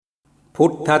พุ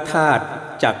ทธธาตุ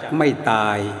จักไม่ตา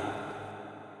ย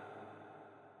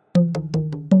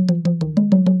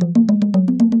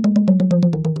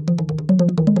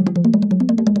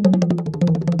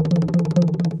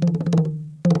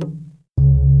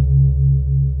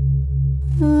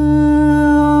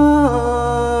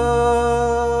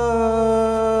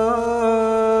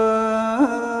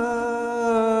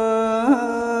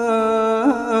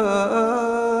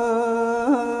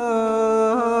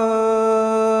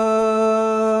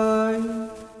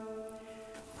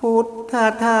พุทธ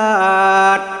ธา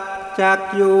ตุจัก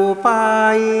อยู่ไป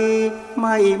ไ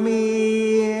ม่มี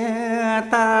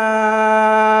ตา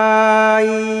ย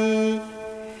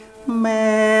แม้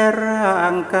ร่า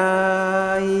งกา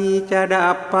ยจะดั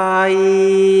บไป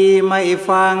ไม่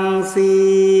ฟังเสี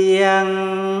ยง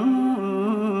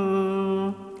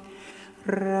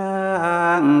ร่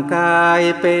างกาย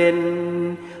เป็น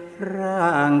ร่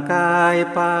างกาย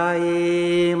ไป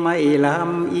ไม่ล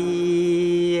ำเอี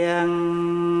ยง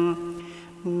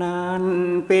นั่น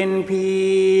เป็นเพี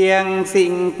ยง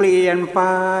สิ่งเปลี่ยนไป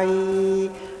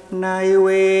ในเว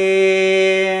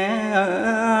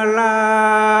ลา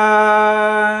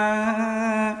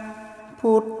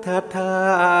พุทธธ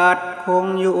าตุคง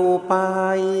อยู่ไป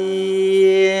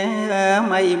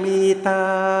ไม่มีต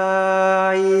า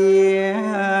ย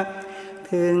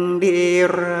ถึงดี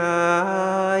ร้า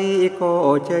ยก็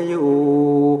จะอยู่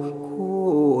คู่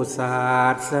ศา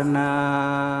สนา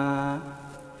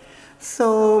ส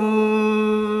ม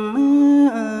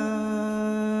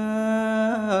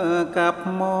กับ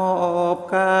มอบ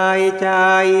กายใจ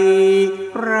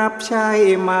รับใช้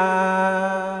มา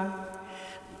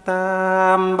ตา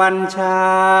มบัญชา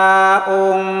อ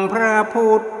งค์พระ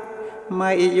พุทธไ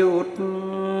ม่หยุด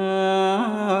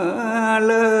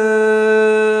เล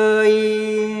ย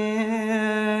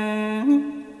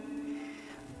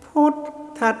พุท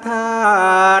ธธา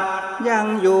ตุยัง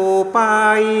อยู่ไป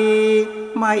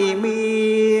ไม่มี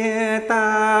ต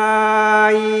า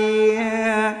ย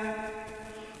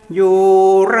อยู่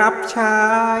รับใช้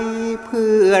เ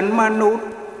พื่อนมนุษย์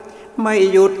ไม่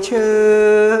หยุดเฉ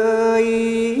ย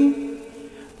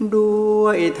ด้ว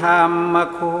ยธรรม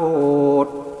โคต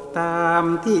ตาม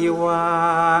ที่ว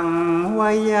างไว้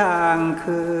อย่างเค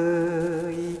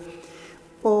ย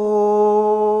โอ้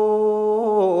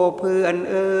เพื่อน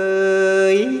เอ๋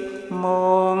ยม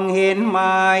องเห็นไหม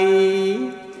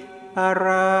อะไร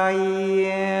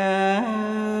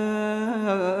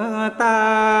ตา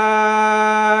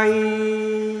ย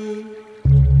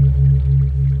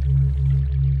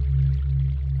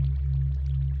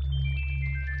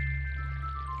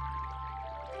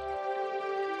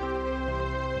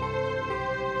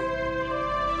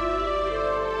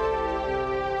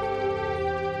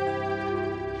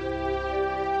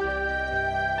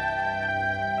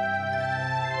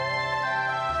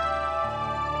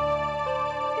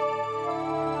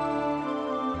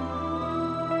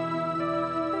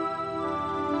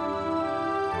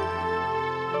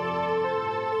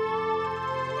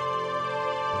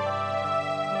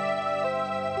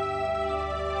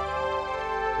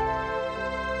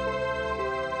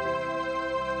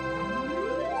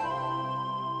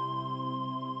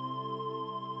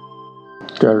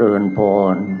เจริญพ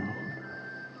ร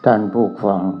ท่านผู้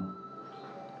ฟัง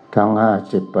ทั้ง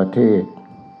50ประเทศ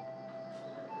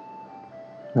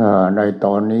ในต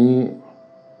อนนี้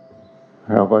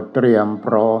เราก็เตรียมพ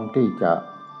ร้อมที่จะ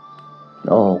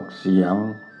ออกเสียง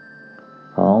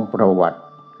ของประวัติ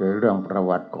คือเรื่องประ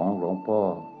วัติของหลวงพ่อ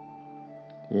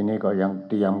ทีนี้ก็ยัง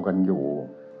เตรียมกันอยู่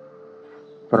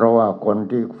เพราะว่าคน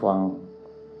ที่ฟัง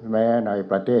แม้ใน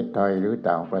ประเทศไทยหรือ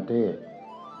ต่างประเทศ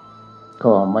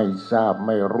ก็ไม่ทราบไ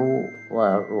ม่รู้ว่า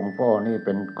หลวงพ่อนี่เ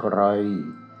ป็นใคร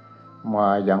มา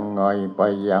ยังไงไป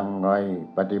ยังไง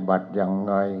ปฏิบัติยัง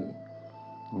ไง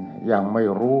ยังไม่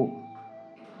รู้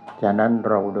ฉะนั้น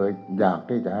เราเลยอยาก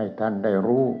ที่จะให้ท่านได้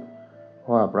รู้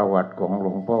ว่าประวัติของหล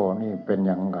วงพ่อนี่เป็น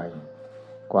ยังไง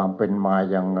ความเป็นมา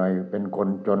ยังไงเป็นคน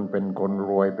จนเป็นคน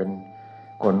รวยเป็น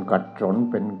คนขัดสน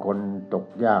เป็นคนตก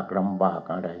ยากลำบาก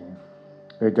อะไร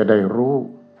คือจะได้รู้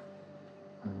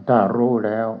ถ้ารู้แ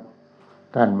ล้ว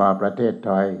ท่านมาประเทศไ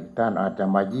ทยท่านอาจจะ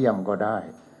มาเยี่ยมก็ได้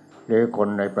หรือคน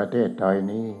ในประเทศไทย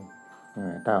นี้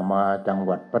ถ้ามาจังห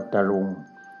วัดพัทลุง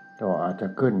ก็อาจจะ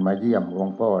ขึ้นมาเยี่ยมหลวง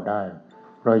พ่อได้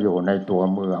เพราะอยู่ในตัว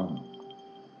เมือง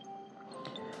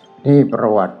นี่ปร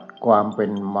ะวัติความเป็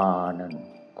นมานั้น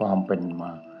ความเป็นม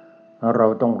าเรา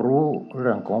ต้องรู้เ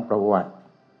รื่องของประวัติ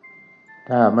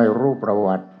ถ้าไม่รู้ประ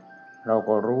วัติเรา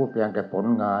ก็รู้เพียงแต่ผล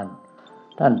งาน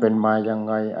ท่านเป็นมายัง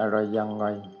ไงอะไรยังไง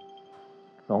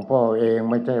หลวงพ่อเอง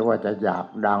ไม่ใช่ว่าจะอยาก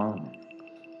ดัง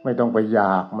ไม่ต้องไปอย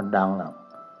ากมันดัง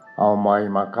เอาไมค์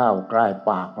มาเข้าใกล้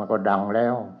ปากมันก็ดังแล้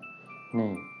ว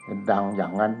นี่ดังอย่า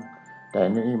งนั้นแต่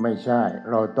นี่ไม่ใช่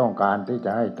เราต้องการที่จ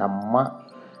ะให้ธรรมะ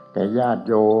แก่ญาติ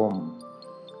โยม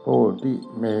ผู้ที่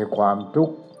มีความทุก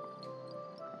ข์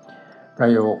ปร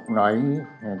ะโยคไหน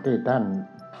ที่ท่าน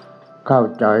เข้า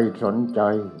ใจสนใจ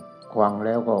ฟังแ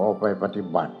ล้วก็เอาไปปฏิ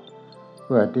บัติเ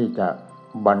พื่อที่จะ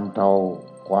บรรเทา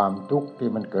ความทุกข์ที่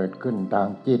มันเกิดขึ้นทาง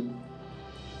จิต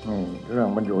นี่เรื่อง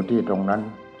มันอยู่ที่ตรงนั้น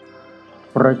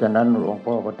เพราะฉะนั้นหลวง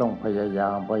พ่อก็ต้องพยายา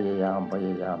ม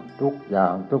ทุกอย่า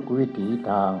งทุกวิถี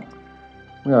ทาง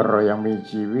เมื่อเรายังมี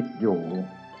ชีวิตอยู่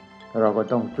เราก็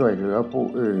ต้องช่วยเหลือผู้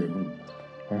อื่น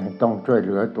ต้องช่วยเห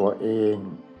ลือตัวเอง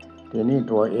ทีนี้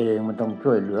ตัวเองมันต้อง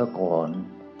ช่วยเหลือก่อน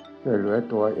ช่วยเหลือ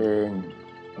ตัวเอง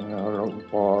เรา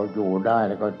พออยู่ได้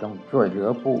แล้วก็ต้องช่วยเหลือ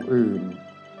ผู้อื่น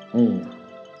นี่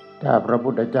ถ้าพระพุ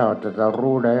ทธเจ้าจะ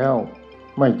รู้แล้ว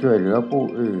ไม่ช่วยเหลือผู้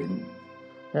อื่น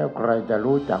แล้วใครจะ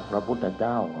รู้จักพระพุทธเ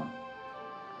จ้า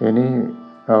ทีนี้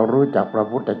เรารู้จักพระ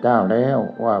พุทธเจ้าแล้ว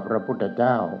ว่าพระพุทธเ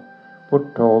จ้าพุท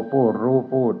โธผู้รู้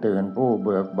ผู้ตื่นผู้เ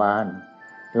บิกบาน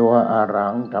เรียกว่าอะระหั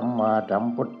งสัมมาสัม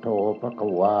พุทโธภค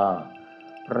วา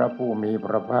พระผู้มีพ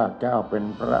ระภาคเจ้าเป็น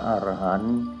พระอรหัน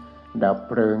ต์ดับเ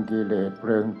พลิงกิเลสเพ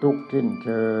ลิงทุกข์สิ้นเ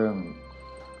ชิง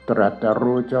ตรัส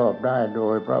รู้ชอบได้โด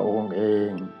ยพระองค์เอง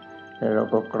แล้วเรา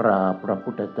ก็กราบพระพุ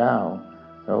ทธเจ้า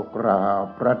เรากราบ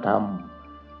พระธรรม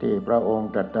ที่พระองค์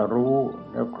ตรัสรู้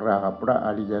แล้วกราบพระอ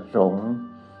ริยสงฆ์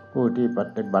ผู้ที่ป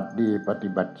ฏิบัติดีปฏิ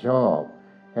บัติชอบ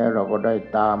แล้วเราก็ได้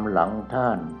ตามหลังท่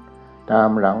านตาม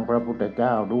หลังพระพุทธเจ้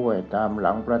าด้วยตามห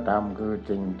ลังพระธรรมคือ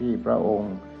สิ่งที่พระอง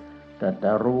ค์ตรัส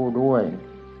รู้ด้วย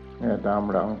ตาม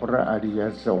หลังพระอริย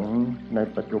สงฆ์ใน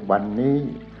ปัจจุบันนี้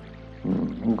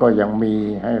ก็ยังมี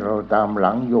ให้เราตามห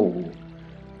ลังอยู่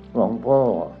หลวงพ่อ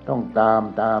ต้องตาม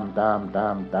ห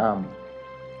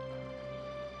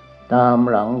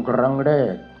ลังครั้งแร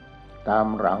กตาม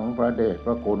หลังพระเดชพ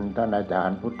ระคุณท่านอาจาร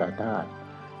ย์พุทธทาส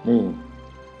นี่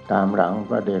ตามหลัง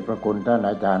พระเดชพระคุณท่าน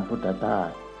อาจารย์พุทธทาส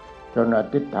จนอ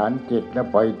ธิษฐานจิตแล้ว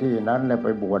ไปที่นั้นแล้วไป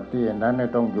บวชที่นั้น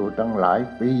ต้องอยู่ตั้งหลาย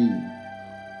ปี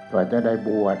กว่าจะได้บ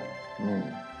วชนี่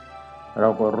เรา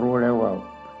ก็รู้แล้วว่า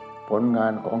ผลงา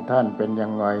นของท่านเป็นยั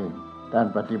งไงท่าน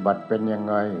ปฏิบัติเป็นยัง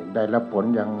ไงได้รับผล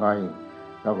ยังไง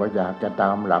เราก็อยากจะต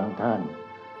ามหลังท่าน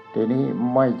ทีนี้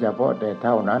ไม่เฉพาะแต่เ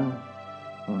ท่านั้น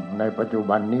ในปัจจุ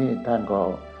บันนี้ท่านก็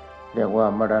เรียกว่า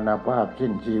มรณภาพสิ้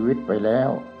นชีวิตไปแล้ว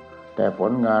แต่ผ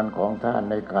ลงานของท่าน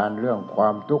ในการเรื่องควา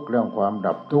มทุกข์เรื่องความ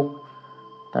ดับทุกข์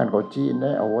ท่านก็ชี้แน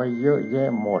ะเอาไว้เยอะแยะ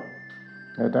หมด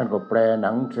แล้วท่านก็แปลห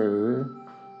นังสือ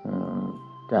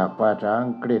จากภาษาอั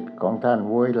งกฤษของท่าน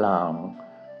เว้ยหลาง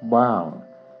บ้าง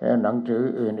แล้วหนังสือ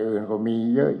อื่นๆก็มี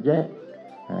เยอะแยะ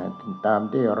ตาม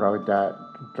ที่เราจะ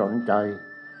สนใจ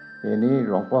ทีนี้ห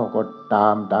ลวงพ่อก็ตา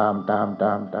ม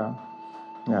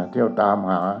เที่ยวตาม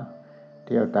ห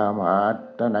า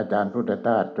ท่านอาจารย์พุทธท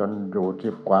าสจนอยู่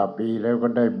10 กว่าปีแล้วก็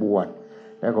ได้บวช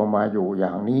แล้วก็มาอยู่อย่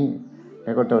างนี้แ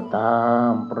ล้วก็ตาม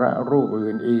พระรูป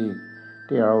อื่นอีก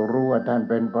ที่เรารู้ว่าท่าน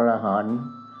เป็นพระอรหันต์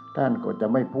ท่านก็จะ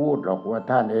ไม่พูดหรอกว่า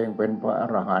ท่านเองเป็นพระอ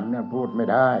รหันต์พูดไม่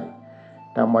ได้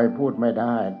ทำไมพูดไม่ไ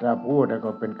ด้ถ้าพูดแล้ว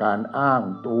ก็เป็นการอ้าง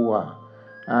ตัว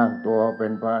เป็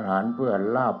นพระอรหันต์เพื่อ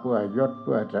ลาภเพื่อยศเ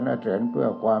พื่อสรรเสริญเพื่อ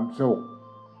ความสุข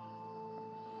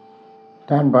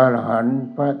ท่านพระอรหันต์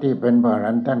พระที่เป็นพระอร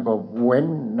หันต์ท่านก็เว้น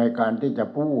ในการที่จะ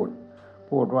พูด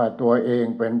ว่าตัวเอง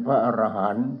เป็นพระอรหั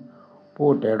นต์พู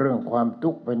ดแต่เรื่องความทุ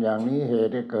กข์เป็นอย่างนี้เห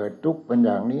ตุให้เกิดทุกข์เป็นอ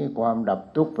ย่างนี้ความดับ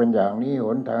ทุกข์เป็นอย่างนี้ห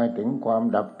นทางถึงความ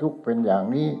ดับทุกข์เป็นอย่าง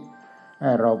นี้ใ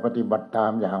ห้เราปฏิบัติตา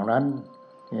มอย่างนั้น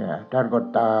เนี่ยท่านก็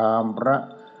ตามพระ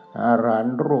อรหัน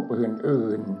ต์รูป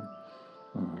อื่น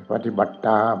ๆปฏิบัติต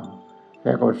ามแ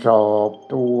ล้วก็สอบ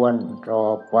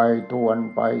ไ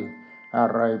ปอะ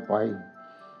ไรไป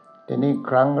ทีนี้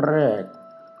ครั้งแรก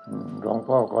หลวง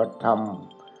พ่อก็ท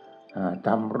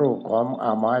ำรูปของอ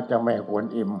ามาเจ้าแม่กวน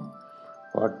อิม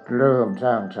พอเริ่มส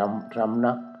ร้างสำ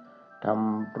นักท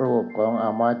ำรูปของอา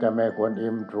มาเจ้าแม่กวนอิ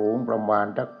มสูงประมาณ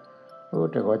รู้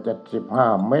แต่ว่า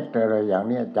75 เมตรอะไรอย่าง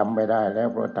นี้จำไม่ได้แล้ว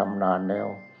เพราะทำนานแล้ว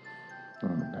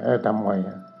แล้วทำไง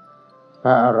พ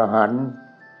ระอรหันต์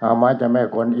อามาเจ้าแม่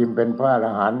กวนอิมเป็นพระอร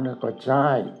หันต์ก็ใ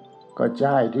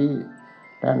ช่ที่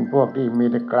ท่านพวกที่มี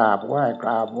แต่กราบไหว้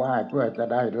เพื่อจะ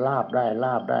ได้ลาภ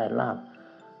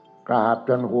กราบจ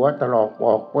นหัวถลอกป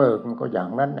อกเปิกมันก็อย่าง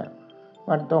นั้นเนี่ย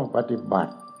มันต้องปฏิบั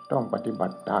ติ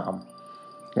ตาม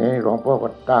นี่หลวงพ่อก็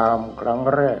ตามครั้ง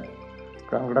แรก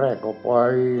ก็ไป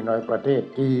ในประเทศ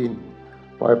จีน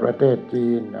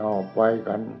เอาไป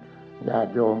กันญา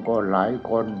ติโยมก็หลาย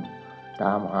คนต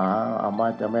ามหาอามา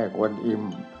เจ้าแม่กวนอิม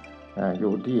อ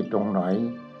ยู่ที่ตรงไหน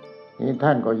นี่ท่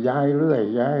านก็ย้ายเรื่อย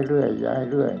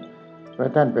เพรา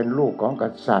ะท่านเป็นลูกของก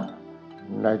ษัตริย์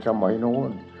ในสมัยโน้น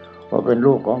พอเป็น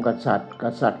ลูกของกษัตริย์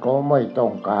ก็ไม่ต้อ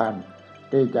งการ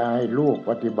ที่จะให้ลูก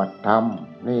ปฏิบัติธรรม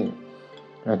นี่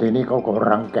แต่ทีนี้เขาก็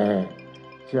รังแก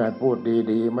เชื่อพูด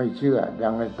ดีๆไม่เชื่ออย่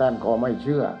างในท่านก็ไม่เ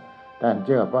ชื่อท่านเ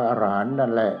ชื่อพระอรหันต์นั่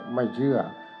นแหละไม่เชื่อ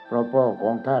เพราะพ่อข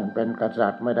องท่านเป็นกษั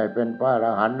ตริย์ไม่ได้เป็นพระอร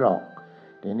หันต์หรอก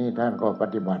ทีนี้ท่านก็ป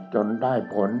ฏิบัติจนได้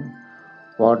ผล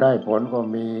พอได้ผลก็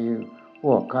มีพ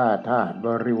วกข้าทาสบ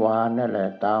ริวารนั่นแหละ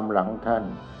ตามหลังท่าน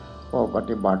ก็ป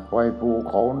ฏิบัติไปภู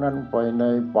เขานั้นไปใน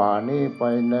ป่านี้ไป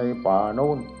ในป่าโ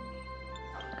น้น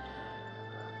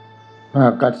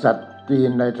กษัตริย์จีน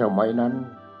ในสมัยนั้น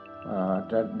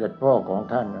จะเด็ดพ่อของ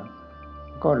ท่านนะ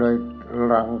ก็เลย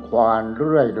รังควานเ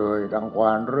รื่อยเลยรังคว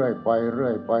านเรื่อยไปเรื่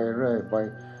อยไปเรื่อยไป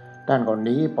ท่านก็ห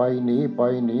นีไปหนีไป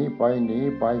หนีไปหนี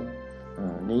ไป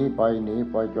หนีไปหนี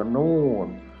ไปจนนู่น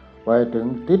ไปถึง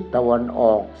ทิศตะวันอ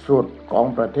อกสุดของ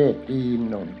ประเทศจีน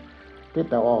นู่นทิศ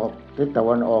ตะ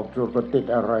วันออกสุดก็ติด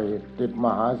อะไรติดม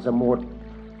หาสมุทร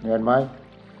เห็นไหม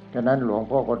ฉะนั้นหลวง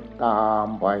พ่อก็ตาม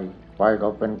ไปก็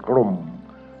เป็นกลุ่ม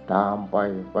ตามไ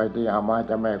ปที่อามาเ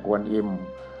จ้าแม่กวนอิม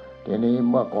ทีนี้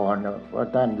เมื่อก่อนว่า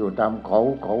ท่านอยู่ตามเขา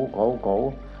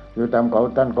อยู่ตามเขา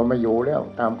ท่านก็ไม่อยู่แล้ว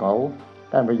ตามเขา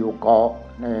ท่านไปอยู่เกาะ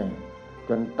นี่จ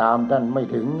นตามท่านไม่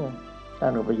ถึงท่า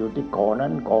นก็ไปอยู่ที่เกาะนั้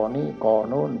นเกาะนี้เกาะ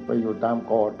โน้นไปอยู่ตาม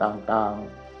เกาะต่าง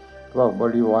ๆพวกบ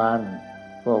ริวาร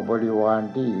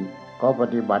ที่เขาป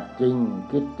ฏิบัติจริง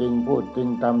คิดจริงพูดจริง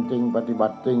ทำจริงปฏิบั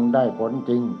ติจริงได้ผล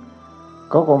จริง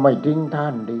เขาก็ไม่ทิ้งท่า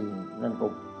นดีนั่นก็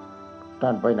ท่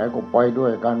านไปไหนก็ไปด้ว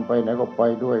ยกันไปไหนก็ไป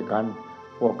ด้วยกัน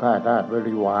พวกข้าทาสบ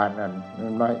ริวารนั่นเห็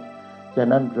นไหมฉะ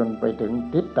นั้นจนไปถึง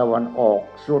ทิศตะวันออก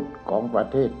สุดของประ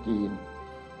เทศจีน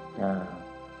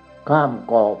ข้าม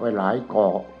เกาะไปหลายเกา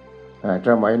ะส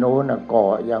มัยโน้นเกา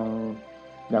ะ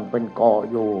ยังเป็นเกาะ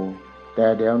อยู่แต่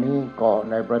เดี๋ยวนี้เกาะ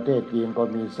ในประเทศจีนก็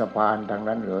มีสะพานทาง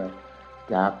นั้นเลย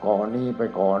จากเกาะนี้ไป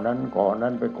เกาะนั้น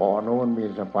ไปเกาะโน้นมี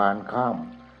สะพานข้าม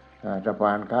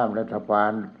และสะพา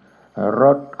นร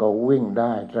ถก็วิ่งไ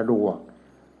ด้สะดวก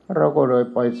เราก็เลย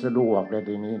ไปสะดวกเลย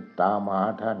ทีนี้ตามหา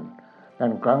ท่านนั่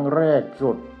นครั้งแรก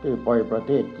สุดที่ไปประเ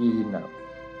ทศจีน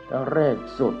ครั้งแรก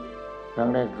สุด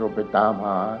ไปตาม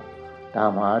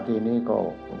หาทีนี้ก็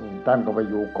ท่านก็ไป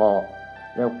อยู่เกาะ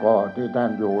แล้วเกาะที่ท่า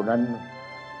นอยู่นั้น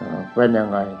เป็นยัง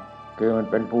ไงคือมัน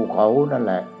เป็นภูเขานั่นแ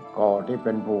หละเกาะที่เ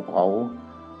ป็นภูเขา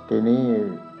ทีนี้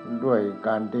ด้วยก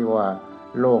ารที่ว่า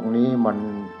โลกนี้มัน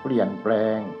เปลี่ยนแปล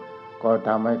งก็ท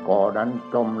ำให้เกาะนั้น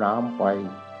จมน้ำไป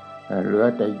เหลือ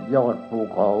แต่ยอดภู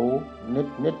เขา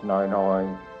นิดหน่อย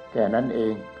แค่นั้นเอ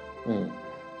งนี่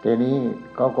ทีนี้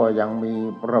เขาก็ยังมี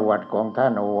ประวัติของท่า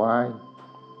นเอาไว้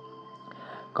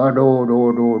ก็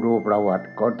ดูประวัติ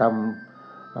เขาท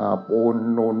ำปูน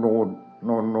นู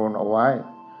นเอาไว้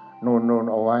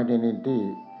เอาไว้ที่นี่ที่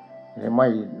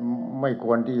ไม่ค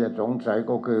วรที่จะสงสัย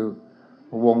ก็คือ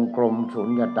วงกลมสุญ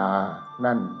ญตา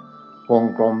นั่นวง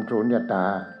กลมสุญญตา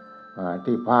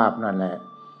ที่ภาพนั่นแหละ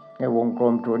ไอ้วงกล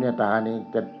มสุญญตานี้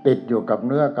จะติดอยู่กับ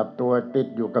เนื้อกับตัวติด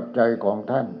อยู่กับใจของ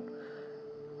ท่าน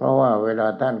เพราะว่าเวลา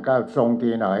ท่านก้าวทรง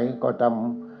ที่ไหนก็ท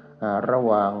ำระ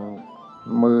หว่าง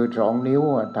มือ2 นิ้ว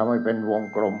ทำให้เป็นวง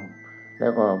กลมแล้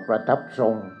วก็ประทับทร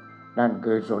งนั่น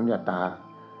คือสุญญตา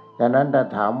ฉะนั้นถ้า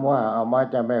ถามว่าอามา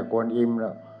เจ้าแม่กวนอิม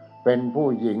เป็นผู้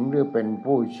หญิงหรือเป็น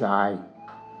ผู้ชาย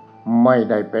ไม่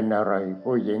ได้เป็นอะไร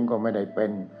ผู้หญิงก็ไม่ได้เป็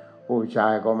นผู้ชา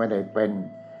ยก็ไม่ได้เป็น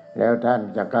แล้วท่าน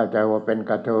จะเข้าใจว่าเป็น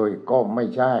กระเทยก็ไม่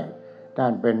ใช่ท่า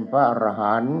นเป็นพระอร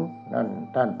หันต์นั่น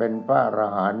ท่านเป็นพระอร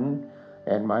หันต์เ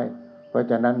ห็นไหมเพราะ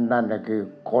ฉะนั้นนั่นแหละคือ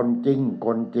คนจริง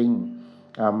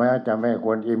แม้จะแม่ก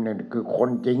วนอิมเนี่ยคือคน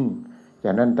จริงฉ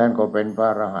ะนั้นท่านก็เป็นพระ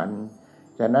อรหันต์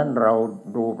ฉะนั้นเรา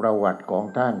ดูประวัติของ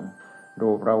ท่าน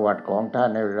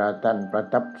ในเวลาท่านประ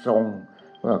ทับทรง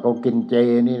ว่าเขากินเจ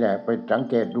นี่แหละไปสัง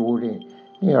เกตดู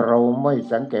นี่เราไม่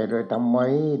สังเกตเลยทำไม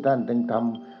ท่านถึงท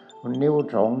ำนิ้ว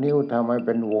2 นิ้วทำให้เ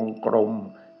ป็นวงกลม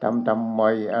ทำไม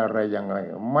อะไรยังไง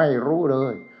ไม่รู้เล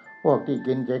ยพวกที่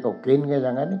กินเจก็กินกันอย่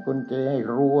างนั้นคุณเจให้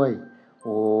รวยโ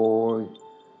อ้ย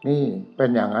นี่เป็น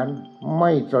อย่างนั้นไ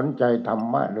ม่สนใจธรร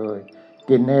มะเลย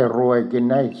กินให้รวยกิน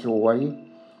ให้สวย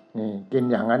นี่กิน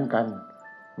อย่างนั้นกัน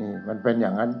นี่มันเป็นอย่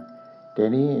างนั้นแต่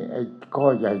นี้ไอ้ข้อ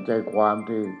ใหญ่ใจความ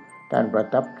ที่ท่านประ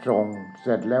ทับทรงเส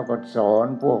ร็จแล้วก็สอน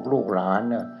พวกลูกหลาน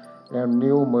นะแล้ว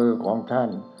นิ้วมือของท่าน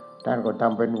ก็ท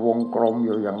ำเป็นวงกลมอ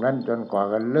ยู่อย่างนั้นจนกว่า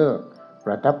กันเลิกป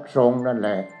ระทับทรงนั่นแห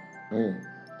ละนี่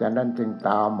ฉะนั้นจึงต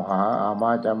ามหาอาม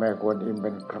าเจ้าแม่กวนอิมเ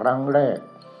ป็นครั้งแรก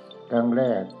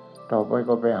ต่อไป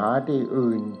ก็ไปหาที่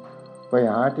อื่น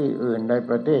ใน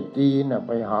ประเทศจีนไ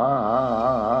ปหา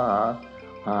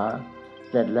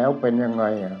เสร็จแล้วเป็นยังไง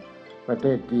ประเท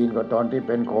ศจีนก็ตอนที่เ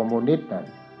ป็นคอมมิวนิสต์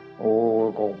โอ้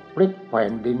ก็พลิกแผ่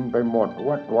นดินไปหมด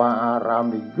วัดวาอาราม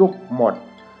นี่ยุบหมด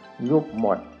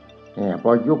เนี่ยพ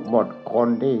อยุบหมดคน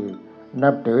ที่นั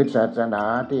บถือศาสนา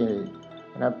ที่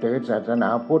นับถือศาสนา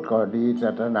พุทธก็ดีศา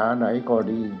สนาไหนก็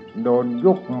ดีโดน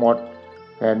ยุบหมด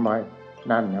เห็นไหม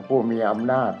นั่นผู้มีอ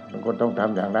ำนาจมันก็ต้องท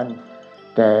ำอย่างนั้น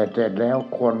แต่เสร็จแล้ว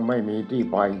คนไม่มีที่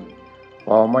ไปพ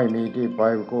อไม่มีที่ไป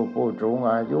ผู้สูง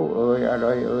อายุอะไร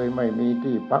ไม่มี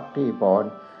ที่พักที่ผ่อน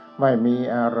ไม่มี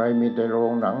อะไรมีแต่โร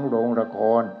งหนังโรงละค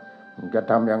รจะ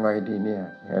ทำยังไงทีเนี่ย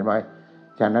เห็นไหม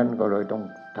ฉะนั้นก็เลยต้อง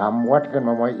ทำวัดกันม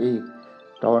าใหม่อีก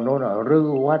ตอนโน้นรื้อ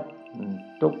วัด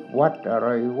ทุกวัดอะไร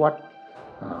วัด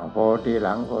พอทีห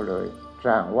ลังก็เลยส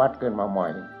ร้างวัดขึ้นมาใหม่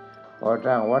พอส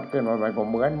ร้างวัดขึ้นมาใหม่ก็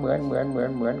เหมือน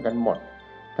กันหมด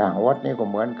สร้างวัดนี้ก็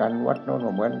เหมือนกันวัดโน้น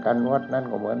ก็เหมือนกันวัดนั้น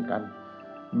ก็เหมือนกัน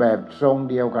แบบทรง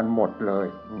เดียวกันหมดเลย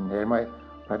เห็นไหม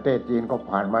ประเทศจีนก็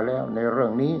ผ่านมาแล้วในเรื่อ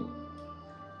งนี้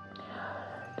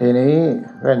ทีนี้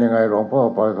เป็นยังไงหลวงพ่อ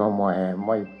ปล่อยเขาไ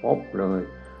ม่พบเลย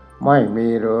ไม่มี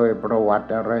เลยประวัติ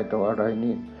อะไรตัวอะไร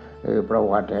นี่ประ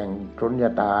วัติแห่งสุญญ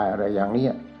ตาอะไรอย่างนี้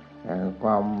คว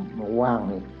ามว่าง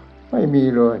นี่ไม่มี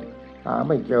เลยหาไ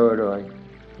ม่เจอเลย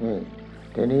นี่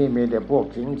ทีนี้มีแต่พวก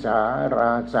สิงสารา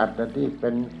สัตว์ที่เป็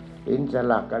นหินส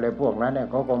ลักอะไรพวกนั้นเนี่ย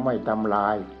เขาก็ไม่ทำลา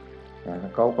ย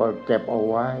เขาก็เก็บเอา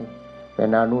ไว้เป็น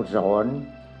อนุสรณ์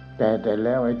แต่แ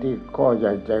ล้วไอ้ที่ข้อให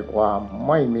ญ่ใจความ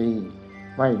ไม่มี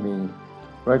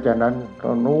เพราะฉะนั้น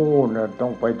ก็นู่นต้อ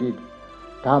งไปที่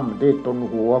ถ้ำที่ตน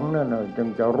หวงนั่นจึง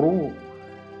จะรู้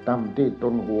ถ้ำที่ต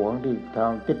นหวงที่ทา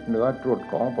งทิศเหนือสุด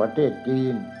ของประเทศจี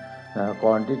น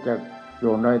ก่อนที่จะอ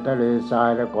ยู่ในทะเลทราย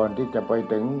และก่อนที่จะไป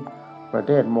ถึงประเ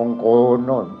ทศมองโกลโ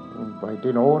น่นไป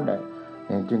ที่โน้น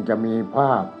จึงจะมีภ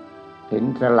าพหิน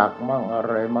สลักมั่งอะ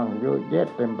ไรมั่งเยอะแยะ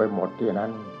เต็มไปหมดที่นั้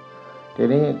นที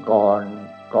นี้ก่อน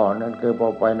นั้นคือพอ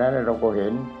ไปนั้นเราก็เห็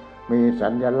นมีสั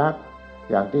ญลักษณ์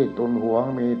อย่างที่ตุนหวง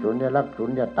มีสุญญลักษณ์สุ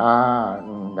ญญตา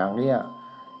อย่างเนี้ย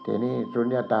ทีนี้สุญ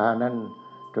ญตานั้น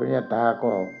สุญญตา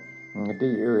ก็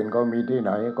ที่อื่นก็มีที่ไห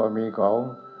นก็มีของ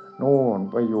นู่น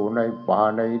ไปอยู่ในป่า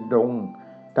ในดง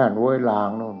ท่านเว้ยลาง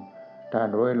นู่นท่าน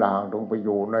เว้ยลางต้องไปอ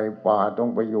ยู่ในป่าต้อง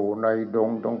ไปอยู่ในดง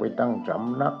ต้องไปตั้งส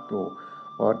ำนักอยู่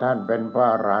พอท่านเป็นพระ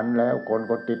อรหันต์แล้วคน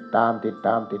ก็ติดตาม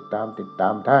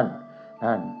ท่า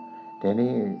นที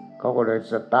นี้เขาก็เลย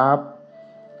สตาร์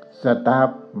ฟ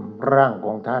ร่างข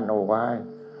องท่านเอาไว้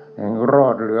รอ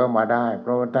ดเหลือมาได้เพ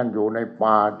ราะว่าท่านอยู่ใน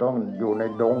ป่าต้องอยู่ใน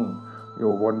ดงอ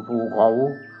ยู่บนภูเขา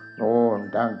โน่น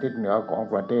ทางทิศเหนือของ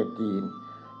ประเทศจีน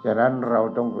ฉะนั้นเรา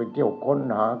ต้องไปเที่ยวค้น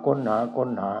ห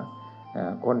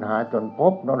าจนพ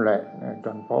บนั่นแหละจ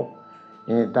นพบ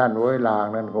นี่ท่านเว้ยลาง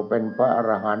นั้นก็เป็นพระอ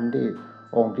รหันต์ที่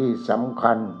องค์ที่สำ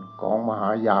คัญของมหา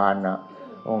ยานนะ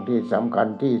องค์ที่สำคัญ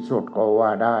ที่สุดก็ว่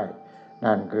าได้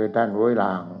นั่นคือท่านเว้ยล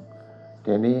าง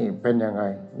ทีนี้เป็นยังไง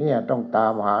เนี่ยต้องตา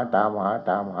มหา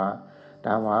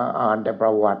อ่านแต่ปร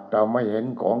ะวัติแต่ไม่เห็น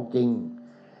ของจริง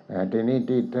ทีนี้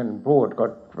ที่ท่านพูดก็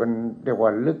เป็นเรียกว่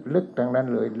าลึกทั้งนั้น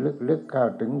เลยลึกเข้า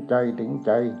ถึงใจ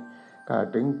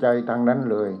ทางนั้น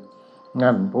เลย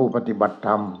งั้นผู้ปฏิบัติธ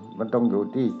รรมมันต้องอยู่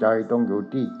ที่ใจต้องอยู่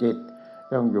ที่จิต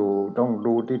ต้อง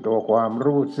ดูที่ตัวความ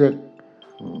รู้สึก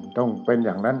ต้องเป็นอ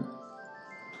ย่างนั้น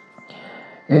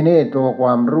นี่ตัวคว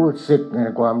ามรู้สึก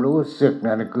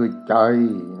นั่นคือใจ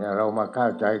เรามาเข้า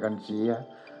ใจกันเสีย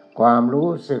ความรู้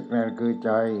สึกนั่นคือใ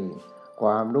จคว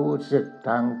ามรู้สึกท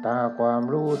างตาความ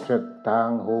รู้สึกทาง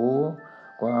หู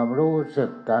ความรู้สึ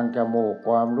กทางจมูกค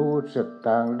วามรู้สึกท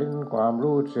างลิ้นความ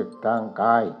รู้สึกทางก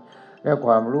ายและค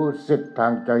วามรู้สึกทา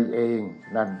งใจเอง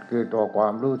นั่นคือตัวควา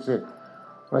มรู้สึก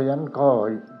เพราะฉะนั้นก็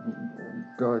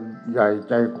ตัวใหญ่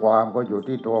ใจความก็อยู่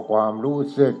ที่ตัวความรู้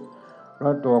สึกเพรา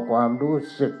ะตัวความรู้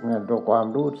สึกเนี่ยตัวความ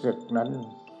รู้สึกนั้น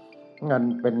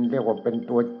เป็นเรียกว่าเป็น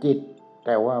ตัวจิตแ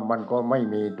ต่ว่ามันก็ไม่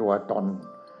มีตัวตน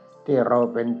ที่เรา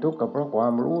เป็นทุกข์ก็เพราะควา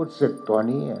มรู้สึกตัว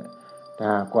นี้ถ้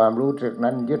าความรู้สึก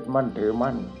นั้นยึดมั่นถือ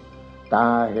มั่นตา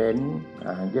เห็น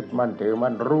ยึดมั่นถือ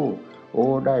มั่นรู้หู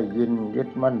ได้ยินยึด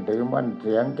มั่นถือมั่นเ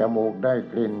สียงจมูกได้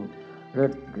กลิ่น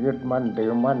ยึดมั่นถื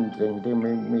อมั่นสิ่งที่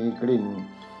มีกลิ่น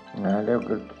แล้ว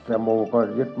ก็จมูกก็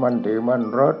ยึดมั่นถือมั่น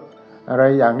รสอะไร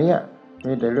อย่างเนี้ย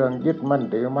มีแต่เรื่องยึดมั่น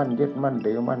ถือมั่นเ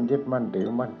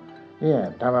นี่ย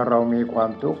ถ้าเรามีความ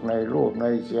ทุกข์ในรูปใน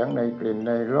เสียงในกลิ่นใ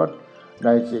นรสใน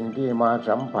สิ่งที่มา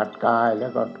สัมผัสกายแล้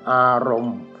วก็อาร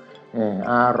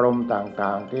มณ์ต่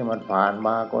างๆที่มันผ่านม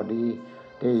าก็ดี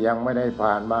ที่ยังไม่ได้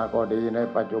ผ่านมาก็ดีใน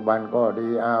ปัจจุบันก็ดี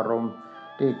อารมณ์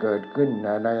ที่เกิดขึ้น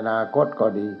ในอนาคตก็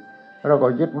ดีเราก็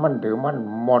ยึดมั่นถือมั่น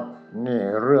หมดนี่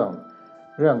เรื่อ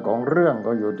งของเรื่อง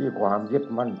ก็อยู่ที่ความยึด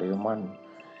มั่นถือมั่น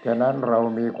ฉะนั้นเรา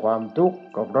มีความทุกข์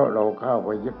ก็เพราะเราเข้าไป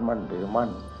ยึดมั่นถือมั่น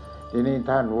ทีนี้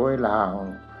ท่านเว้ยลาง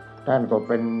ท่านก็เ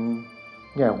ป็น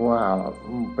เรียกว่า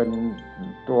เป็น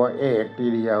ตัวเอกที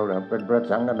เดียวเป็นพระ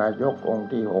สังฆนายกองค์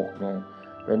ที่6เนี่ย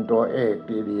เป็นตัวเอก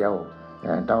ทีเดียว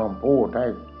ต้องพูดให้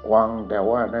กว้างแต่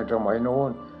ว่าในสมัยโน้น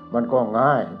มันก็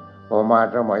ง่าย พอมา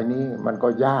สมัยนี้มันก็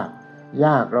ยา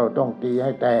กเราต้องตีใ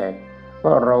ห้แตกเพร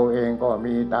าะเราเองก็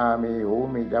มีตามีหู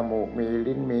มีจมูกมี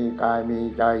ลิ้นมีกายมี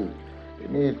ใจ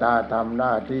นี่ตาทำหน้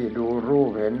าที่ดูรู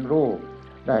ปเห็นรูป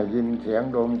ได้ยินเสียง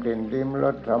ดมกลิ่นลิ้มร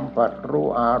สสัมผัสรู้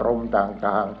อารมณ์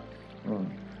ต่าง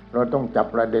ๆเราต้องจับ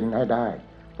ประเด็นให้ได้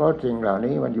เพราะสิ่งเหล่า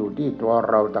นี้มันอยู่ที่ตัว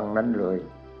เราทั้งนั้นเลย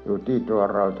อยู่ที่ตัว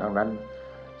เราทั้งนั้น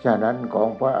ฉะนั้นของ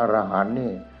พระอรหันต์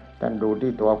นี่ท่านดู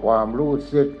ที่ตัวความรู้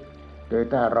สึกโดย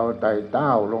ถ้าเราไต่เต้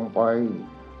าลงไป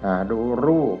ดู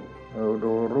รูป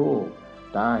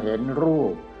ตาเห็นรู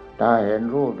ป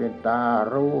เป็นตา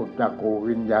รู้จักขู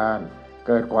วิญญาณเ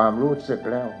กิดความรู้สึก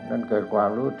แล้วนั่นเกิดความ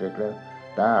รู้สึกแล้ว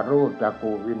ตารู้จัก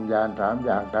ขูวิญญาณสามอ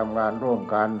ย่างทำงานร่วม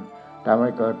กันทำใ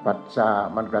ห้เกิดปัจจา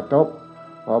มันกระทบ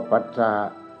พอปัจจา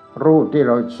รูปที่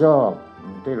เราชอบ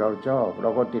เรา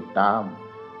ก็ติดตาม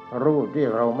รูปที่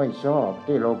เราไม่ชอบ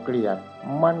ที่เราเกลียด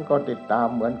มันก็ติดตาม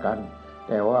เหมือนกันแ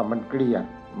ต่ว่ามันเกลียด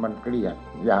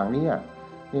อย่างนี้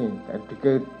นี่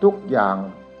คือทุกอย่าง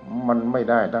มันไม่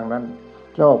ได้ทั้งนั้น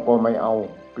ชอบก็ไม่เอา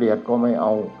เกลียดก็ไม่เอ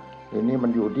าทีนี้มั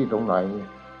นอยู่ที่ตรงไหน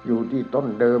อยู่ที่ต้น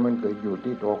เดิมมันเกิดอยู่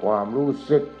ที่ตัวความรู้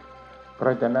สึกเพร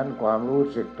าะฉะนั้นความรู้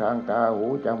สึกทางตาหู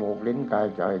จมูกลิ้นกาย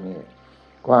ใจนี่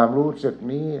ความรู้สึก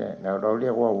นี้เราเรี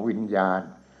ยกว่าวิญญาณ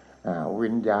วิ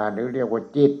ญญาณหรือเรียกว่า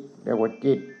จิต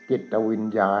จิตวิญ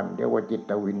ญาณเรียกว่าจิ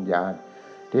ตวิญญาณ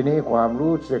ทีนี้ความ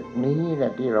รู้สึกนี้เนี่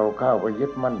ยที่เราเข้าไปยึ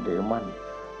ดมั่นถือมั่น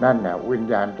นั่นน่ะวิญ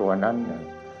ญาณตัวนั้น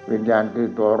วิญญาณคือ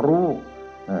ตัวรู้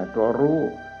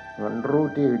มันรู้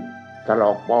ที่ตล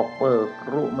อกปอกเปิก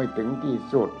รู้ไม่ถึงที่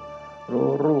สุดรู้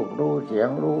รูปรู้เสียง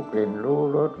รู้กลิ่นรู้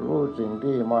รสรู้สิ่ง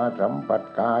ที่มาสัมผัส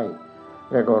กาย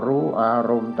แล้วก็รู้อา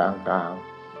รมณ์ต่าง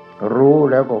ๆรู้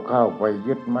แล้วก็เข้าไป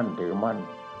ยึดมั่นถือมั่น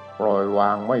ปล่อยวา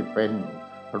งไม่เป็น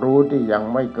รู้ที่ยัง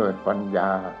ไม่เกิดปัญญา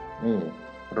นี่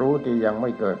รู้ที่ยังไม่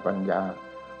เกิดปัญญา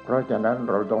เพราะฉะนั้น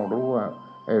เราต้องรู้ว่า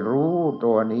ไอ้รู้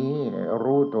ตัวนี้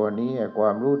ควา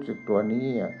มรู้สึกตัวนี้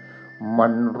มั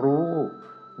นรู้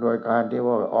โดยการที่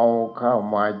ว่าเอาเข้า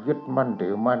มายึดมั่นถื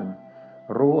อมั่น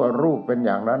รู้ว่ารูปเป็นอ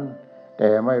ย่างนั้นแต่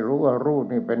ไม่รู้ว่ารูป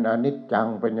นี่เป็นอนิจจัง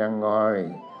เป็นยังไง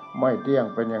ไม่เที่ยง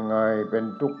เป็นยังไงเป็น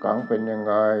ทุกขังเป็นยัง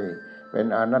ไงเป็น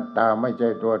อนัตตาไม่ใช่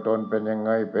ตัวตนเป็นยังไ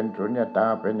งเป็นสุญญตา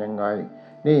เป็นยังไง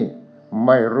นี่ไ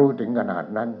ม่รู้ถึงขนาด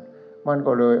นั้นมัน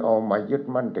ก็เลยเอามายึด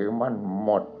มั่นถือมั่นหม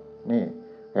ดนี่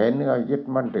เห็นก็ยึด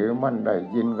มั่นถือมั่นได้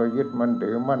ยินก็ยึดมั่นถื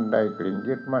อมั่นได้กลิ่น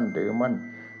ยึดมั่นถือมั่น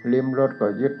ลิ้มรสก็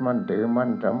ยึดมั่นถือมั่น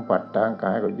สัมผัสทางก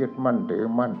ายก็ยึดมั่นถือ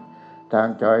มั่นทาง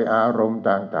ใจอารมณ์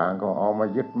ต่างๆก็เอามา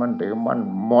ยึดมั่นถือมั่น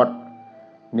หมด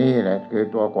นี่แหละคือ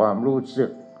ตัวความรู้สึ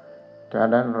กฉะ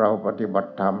นั้นเราปฏิบั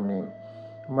ติธรรมนี่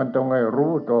มันต้องให้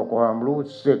รู้ตัวความรู้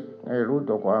สึกให้รู้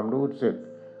ตัวความรู้สึก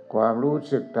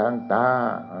ทางตา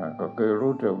ก็คือ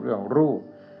รู้สึกเรื่องรูป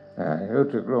รู้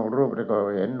สึกเรื่องรูปแล้วก็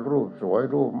เห็นรูปสวย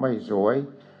รูปไม่สวย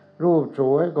รูปส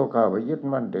วยก็เข้าไปยึด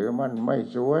มั่นถือมั่นไม่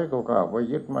สวยก็เข้าไป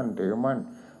ยึดมั่นถือมั่น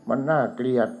มันน่าเก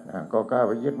ลียดก็เข้าไ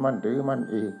ปยึดมั่นถือมั่น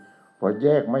อีกพอแย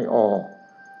กไม่ออ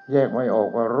ก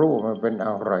ว่ารูปมันเป็นอ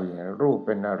ะไรรูปเ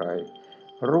ป็นอะไร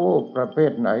รูปประเภ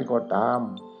ทไหนก็ตาม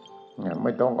ไ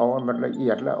ม่ต้องเอามันละเอี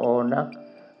ยดละออนัก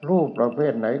รูปประเภ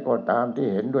ทไหนก็ตามที่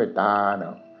เห็นด้วยตาน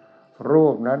ะรู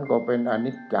ปนั้นก็เป็นอ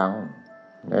นิจจัง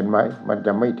เห็นไหมมันจ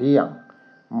ะไม่เที่ยง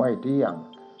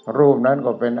รูปนั้น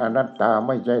ก็เป็นอนัตตาไ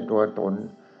ม่ใช่ตัวตน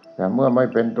แต่เมื่อไม่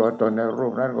เป็นตัวตนในรู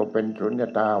ปนั้นก็เป็นสุญญ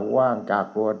ตาว่างจาก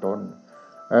ตัวตน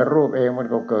ไอ้รูปเองมัน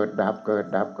ก็เกิดดับ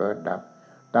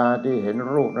ตาที่เห็น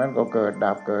รูปนั้นก็เกิด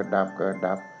ดับ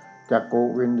จักขุ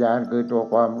วิญญาณคือตัว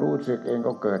ความรู้สึกเอง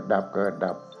ก็เกิดดับ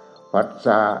ปัจจ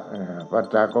า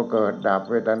ก็เกิดดับ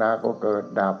เวทนาก็เกิด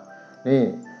ดับนี่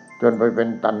จนไปเป็น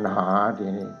ตัณหาที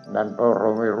นี้นั่นเพราะเรา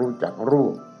ไม่รู้จักรู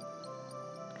ป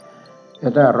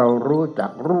ถ้าเรารู้จั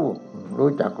กรูป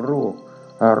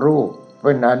เ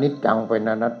ป็นอนิจจังเป็น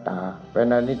อนัตตา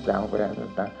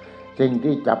สิ่ง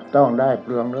ที่จับต้องได้เป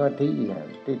ลืองเนื้อ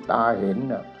ที่ตาเห็น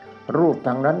รูปท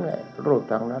างนั้นรู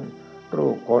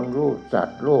ปคนรูปสัต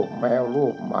ว์รูปแมวรู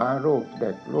ปหมารูปเ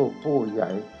ด็กรูปผู้ใหญ่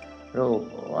รูป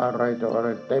อะไรต่ออะไร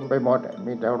เต็มไปหมด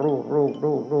มีแต่รูป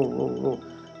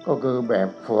ก็คือแบบ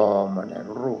ฟอร์ม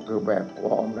รูปคือแบบฟ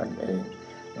อร์มนั่นเอง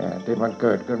ที่มันเ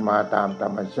กิดขึ้นมาตามธร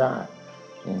รมชาติ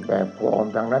แบบฟอร์ม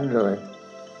ทั้งนั้นเลย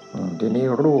ทีนี้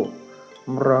รูป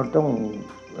เราต้อง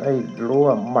ให้รู้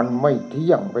ว่ามันไม่เ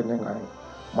ที่ยงเป็นยังไง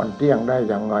มันเที่ยงได้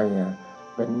ยังไง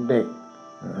เป็นเ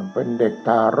ด็กท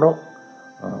ารก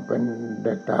เ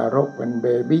ป็นเบ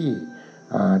บี้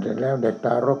เสร็จแล้วเด็กท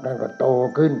ารกนั้นก็โต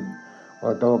ขึ้นพ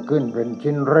อโตขึ้นเป็น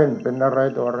ชิ้นเร่งเป็นอะไร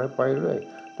ต่ออะไรไปเรื่อย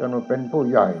จนมาเป็นผู้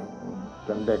ใหญ่จ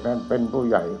นเด็กนั้นเป็นผู้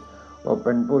ใหญ่พอเ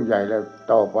ป็นผู้ใหญ่แล้ว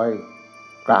ต่อไป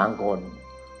กลางคน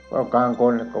พอกลางค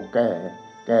นแล้วก็แก่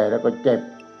แล้วก็เจ็บ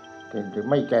ถึง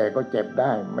ไม่แก่ก็เจ็บไ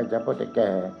ด้ไม่ใช่เพราะแต่แ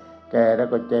ก่แล้ว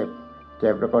ก็เจ็บ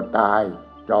แล้วก็ตาย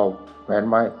จบเห็น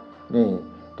ไหมนี่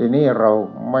ทีนี้เรา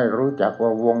ไม่รู้จักว่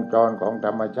าวงจรของธ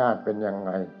รรมชาติเป็นยังไ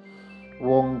ง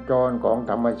วงจรของ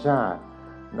ธรรมชาติ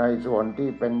ในส่วนที่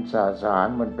เป็นสสาร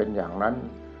มันเป็นอย่างนั้น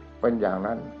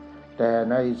แต่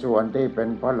ในส่วนที่เป็น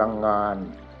พลังงาน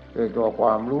คือตัวคว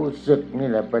ามรู้สึกนี่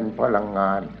แหละเป็นพลังง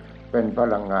า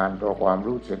นตัวความ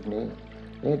รู้สึกนี้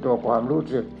ตัวความรู้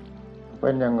สึกเป็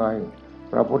นยังไง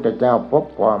พระพุทธเจ้าพบ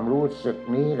ความรู้สึก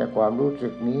นี้และความรู้สึ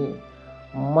กนี้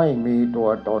ไม่มีตัว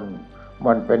ตน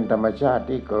มันเป็นธรรมชาติ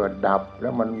ที่เกิดดับแล้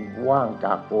วมันว่างจ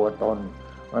ากตัวตน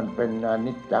มันเป็นอ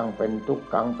นิจจังเป็นทุก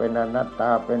ขังเป็นอนัตตา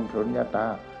เป็นสุญญตา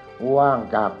ว่าง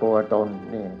จากตัวตน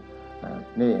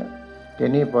นี่ที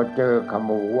นี้พอเจอคำ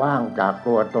ว่าว่างจาก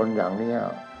ตัวตนอย่างนี้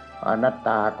อนัตต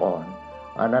าก่อน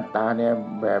อนัตตาเนี่ย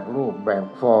แบบรูปแบบ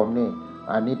ฟอร์มนี่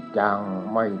อนิจจัง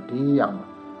ไม่เที่ยง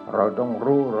เราต้อง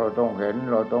รู้เราต้องเห็น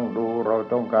เราต้องดูเรา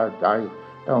ต้องเข้าใจ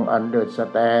ต้องอันเดอร์ส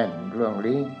แตนเรื่อง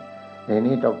นี้ที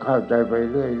นี้ต้องเข้าใจไป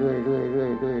เรื่อย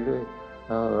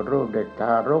รูปเด็กท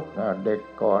ารกเด็ก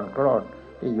ก่อนคลอด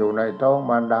ที่อยู่ในท้อง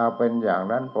มารดาเป็นอย่าง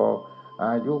นั้นพออ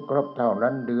ายุครบเท่า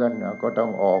นั้นเดือนก็ต้อ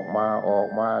งออก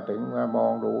มาถึงมามอ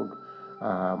ง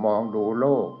ดูโล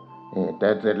กแต่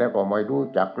เสร็จแล้วก็ไม่รู้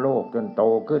จักโลกจนโต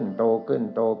ขึ้น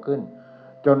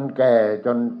จนแก่จ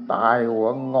นตายหัว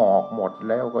งอกหมด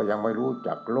แล้วก็ยังไม่รู้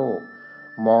จักโลก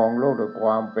มองโลกด้วยคว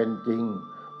ามเป็นจริง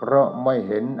เพราะไม่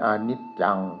เห็นอนิจ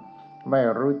จังไม่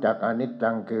รู้จักอนิจจั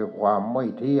งคือความไม่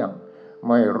เที่ยง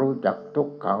ไม่รู้จักทุก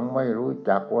ขังไม่รู้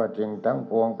จักว่าสิ่งทั้ง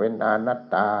ปวงเป็นอนัต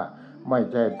ตาไม่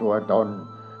ใช่ตัวตน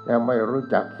และไม่รู้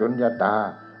จักสุญญตา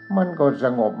มันก็ส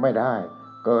งบไม่ได้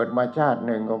เกิดมาชาติห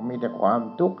นึ่งก็มีแต่ความ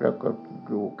ทุกข์แล้วก็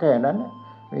อยู่แค่นั้น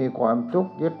มีความทุก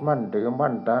ข์ยึดมั่นถือ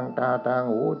มั่นทางตาทาง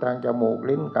หูทางจมูก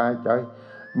ลิ้นกายใจ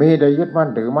มีแต่ยึดมั่น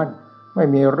ถือมั่นไม่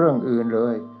มีเรื่องอื่นเล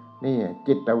ยนี่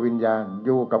จิตวิญญาณอ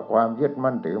ยู่กับความยึด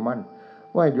มั่นถือมั่น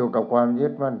ว่าอยู่กับความยึ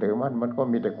ดมั่นถือมั่นมันก็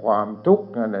มีแต่ความทุกข์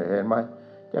นั่นแหละเห็นไหม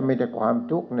จะมีแต่ความ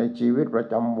ทุกข์ในชีวิตประ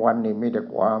จำวันนี่มีแต่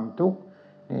ความทุกข์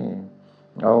นี่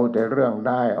เอาแต่เรื่องไ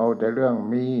ด้เอาแต่เรื่อง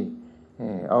มี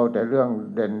เอาแต่เรื่อง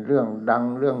เด่นเรื่องดัง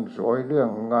เรื่องสวยเรื่อง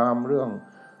งามเรื่อง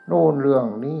โน่นเรื่อง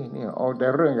นี้นี่เอาแต่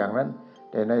เรื่องอย่างนั้น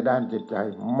แต่ในด้านจิตใจ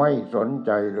ไม่สนใ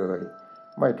จเลย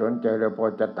พอ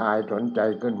จะตายสนใจ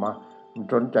ขึ้นมา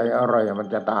สนใจอะไรมัน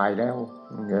จะตายแล้ว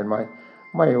เห็นไหม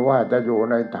ไม่ว่าจะอยู่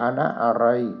ในฐานะอะไร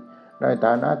ในฐ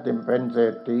านะที่เป็นเศร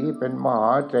ษฐีเป็นมห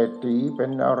าเศรษฐีเป็น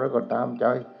อะไรก็ตามใจ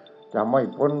จะไม่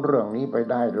พ้นเรื่องนี้ไป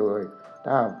ได้เลย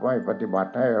ถ้าไม่ปฏิบั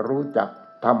ติให้รู้จัก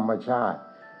ธรรมชา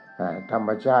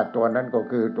ติตัวนั้นก็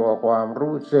คือตัวความ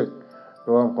รู้สึ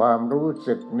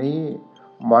กนี้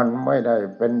มันไม่ได้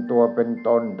เป็นตัวเป็นต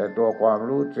นแต่ตัวความ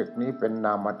รู้สึกนี้เป็นน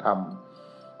ามธรรม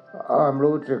ความ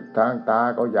รู้สึกทางตา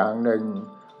ก็อย่างหนึ่ง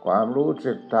ความรู้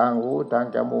สึกทางหูทาง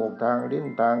จมูกทางลิ้น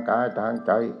ทางกายทางใ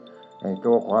จ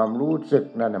ตัวความรู้สึก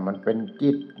นั่นมันเป็น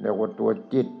จิตเรียกว่าตัว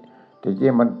จิต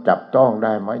ที่มันจับต้องไ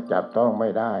ด้ไหมจับต้องไม่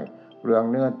ได้เปลือง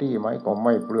เนื้อที่ไหมก็ไ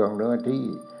ม่เปลืองเนื้อที่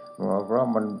เพราะ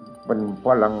มันเป็นพ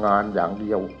ลังงานอย่างเ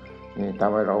ดียวนี่ท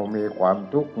ำให้เรามีความ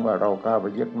ทุกข์เมื่อเราเข้าไป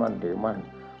ยึดมั่นถือมั่น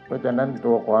เพราะฉะนั้น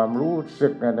ตัวความรู้สึ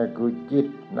กนั่นคือจิต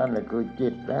นั่นแหละคือจิ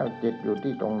ตแล้วจิตอยู่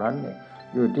ที่ตรงนั้นเนี่ย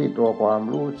อยู่ที่ตัวความ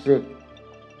รู้สึก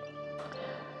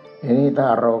ทีนี้ถ้า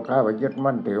เราเข้าไปยึด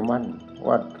มั่นถือมั่น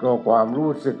ว่าตัวความ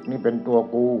รู้สึกนี่เป็นตัว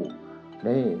กู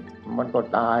นี่มันก็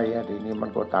ตายทีนี้มัน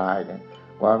ก็ตายเนี่ย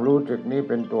ความรู้สึกนี้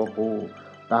เป็นตัวกู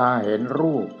ตาเห็น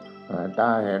รูปต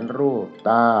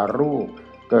ารูป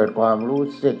เกิดความรู้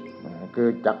สึกคือ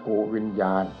จักขุวิญญ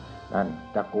าณนั่น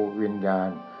จักขุวิญญาณ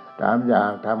สามอย่าง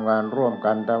ทำงานร่วม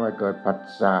กันทำให้เกิดผัส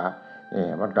สะ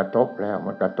มันกระทบแล้ว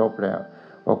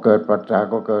พอเกิดผัสสะ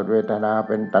ก็เกิดเวทนาเ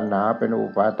ป็นตัณหาเป็นอุ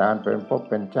ปาทานเป็นภพ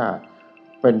เป็นชาติ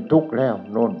เป็นทุกข์แล้ว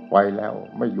โน่นไปแล้ว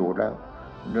ไม่อยู่แล้ว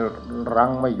รั้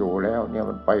งไม่อยู่แล้วเนี่ย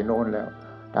มันไปโน่นแล้ว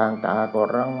ทางตาก็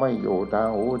รั้งไม่อยู่ทาง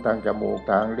หูทางจมูก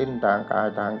ทางลิ้นทางกาย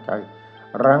ทางใจ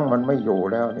รั้งมันไม่อยู่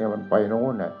แล้วเนี่ยมันไปโน่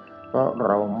นเพราะเ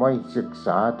ราไม่ศึกษ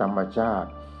าธรรมชาติ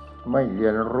ไม่เรี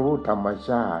ยนรู้ธรรม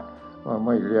ชาติไ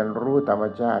ม่เรียนรู้ธรรม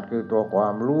ชาติคือตัวควา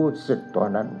มรู้สึกตัว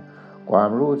นั้นความ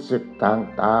รู้สึกทาง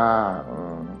ตา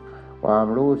ความ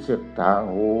รู้สึกทาง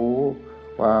หู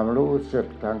ความรู้สึก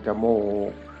ทางจมูก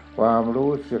ความ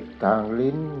รู้สึกทาง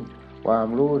ลิ้นความ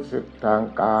รู้สึกทาง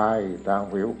กายทาง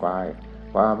ผิวกาย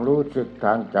ความรู้สึกท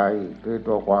างใจคือ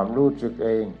ตัวความรู้สึกเอ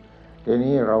งที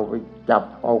นี้เราไปจับ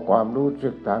เอาความรู้สึ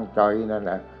กทางใจนั่นแ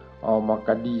หละเอามาก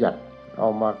ระเดียดเอา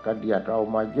ม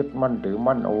ายึดมั่นถือ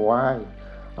มั่นเอาไว้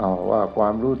ว่าควา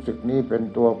มรู้สึกนี้เป็น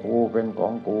ตัวกูเป็นขอ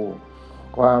งกู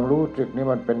ความรู้สึกนี้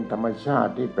มันเป็นธรรมชา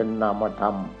ติที่เป็นนามธร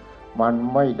รมมัน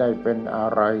ไม่ได้เป็นอะ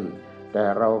ไรแต่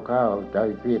เราเข้าใจ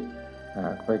ผิด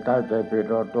ไปเข้าใจผิด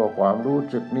ว่าตัวความรู้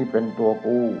สึกนี่เป็นตัว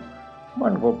กูมั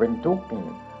นก็เป็นทุกข์นี่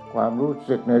ความรู้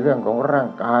สึกในเรื่องของร่าง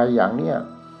กายอย่างเนี้ย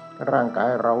ร่างกาย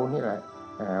เรานี่แหละ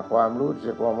ความรู้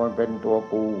สึกว่ามันเป็นตัว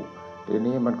กูที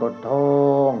นี้มันก็ท่อ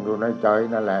งอยู่ในใจ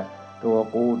นั่นแหละตัว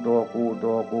กูตัวกู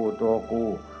ตัวกูตัวกู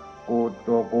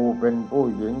ตัวกูเป็นผู้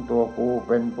หญิงตัวกูเ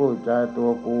ป็นผู้ชายตัว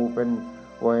กูเป็น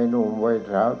วัยหนุ่มวัย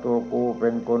สาวตัวกูเป็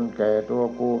นคนแก่ตัว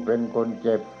กูเป็นคนเ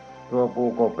จ็บตัวกู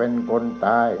ก็เป็นคนต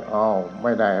ายไ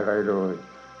ม่ได้อะไรเลย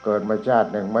เกิดมาชาติ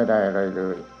หนึ่งไม่ได้อะไรเล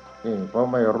ยนี่เพราะ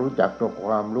ไม่รู้จักตัวค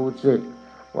วามรู้สึก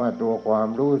ว่าตัวความ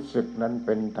รู้สึกนั้นเ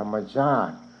ป็นธรรมชา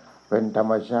ติเป็นธร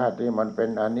รมชาติที่มันเป็น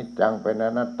อนิจจังเป็นอ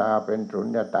นัตตาเป็นสุญ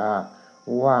ญตา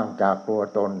ว่างจากตัว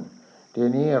ตนที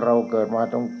นี้เราเกิดมา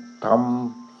ต้องท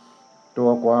ำตั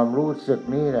วความรู้สึก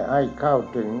นี้แหละให้เข้า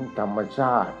ถึงธรรมช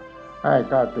าติให้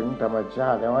เข้าถึงธรรมชา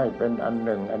ติแล้วให้เป็นอันห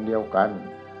นึ่งอันเดียวกัน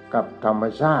กับธรรม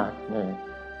ชาตินี่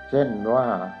เช่นว่า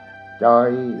ใจ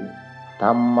ธ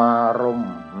รรมารม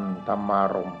ณ์ธรรมา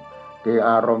รมณ์คือ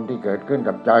อารมณ์ที่เกิดขึ้น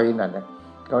กับใจนั่น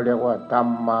เขาเรียกว่าธรร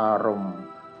มารมณ์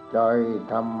ใจ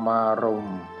ธรรมารม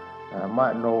ณ์ม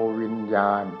โนวิญญ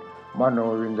าณมโน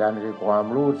วิญญาณคือความ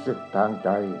รู้สึกทางใจ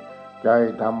ใจ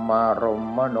ธรรมารม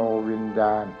ณ์มโนวิญญ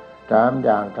าณสามอ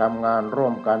ย่างทำงานร่ว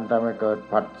มกันทำให้เกิด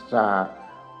ผัสสะ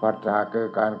ผัสสะคือ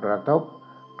การกระทบ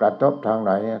ทางไห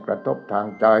นกระทบทาง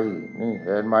ใจนี่เ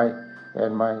ห็นไหม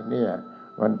เนี่ย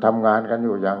มันทำงานกันอ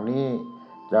ยู่อย่างนี้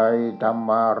ใจธรร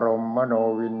มารมณ์มโน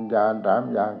วิญญาณสาม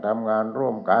อย่างทำงานร่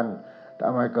วมกันท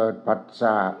ำให้เกิดผัสส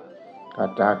ะผั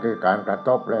สสะคือการกระท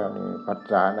บแล้วนี่ผัส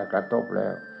สะกระทบแล้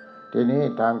วทีนี้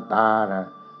ทางตา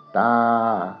ตา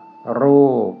รู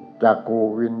ปจักขุ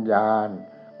วิญญาณ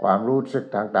ความรู้สึก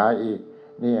ทางตาอีก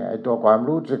นี่ไอ้ตัวความ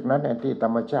รู้สึกนั้นที่ธร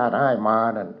รมชาติให้มา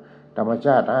นั่นธรรมช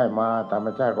าติให้มาธรรม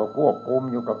ชาติก็ควบคุม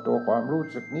อยู่กับตัวความรู้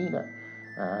สึกนี้นะ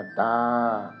ตา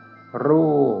รู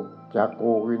ปจัก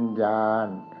ขุวิญญาณ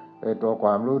ตัวคว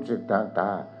ามรู้สึกทางต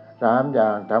าสามอย่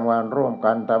างทำงานร่วม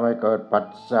กันทำให้เกิดผัส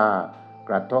สะ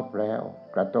กระทบแล้ว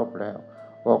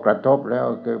พอกระทบแล้ว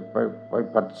คือไป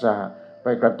ผัสสะไป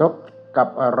กระทบกับ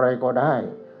อะไรก็ได้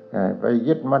ไป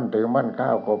ยึดมั่นถือมั่นข้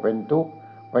าวก็เป็นทุกข์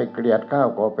ไปเกลียดข้าว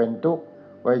ก็เป็นทุกข์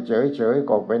ไปเฉย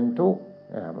ก็เป็นทุกข์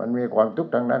มันมีความทุก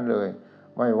ข์ทั้งนั้นเลย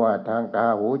ไม่ว่าทางตา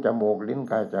หูจมูกลิ้น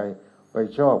กายใจไป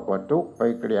ชอบก็ทุกข์ไป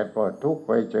เกลียดก็ทุกข์ไ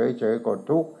ปเฉยก็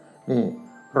ทุกข์นี่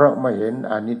เพราะไม่เห็น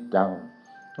อนิจจัง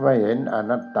ไม่เห็นอ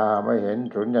นัตตาไม่เห็น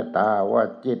สุญญตาว่า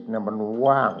จิตมัน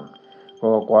ว่างพ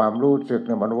อความรู้สึก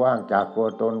มันว่างจากตัว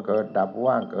ตนเกิดดับ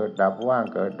ว่างเกิดดับว่าง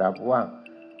เกิดดับว่าง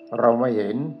เราไม่เ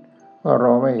ห็นเมื่อเร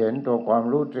าไม่เห็นตัวความ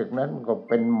รู้สึกนั้นก็เ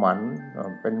ป็นหมัน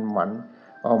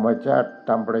เอามาชาติท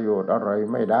ำประโยชน์อะไร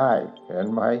ไม่ได้เห็น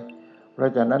ไหมเพรา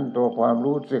ะฉะนั้นตัวความ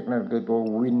รู้สึกนั่นคือตัว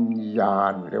วิญญา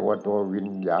ณเรียกว่าตัววิ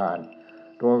ญญาณ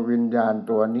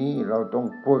ตัวนี้เราต้อง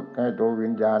ฝึกให้ตัววิ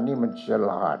ญญาณนี้มันฉ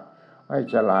ลาดให้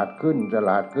ฉลาดขึ้น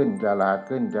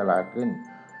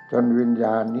จนวิญญ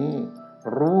าณนี้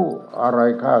รู้อะไร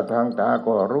เข้าทางตา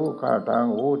ก็รู้เข้าทาง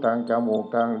หูทางจมูก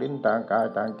ทางลิ้นทางกาย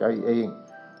ทางใจเอง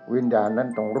วิญญาณนั้น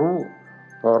ต้องรู้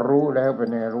พอรู้แล้วเป็น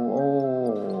ไงรู้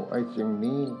ไอ้สิ่ง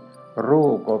นี้รู้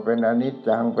ก็เป็นอนิจ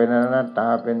จังเป็นอนัตตา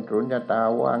เป็นสุญญตา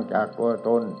ว่างจากตัวต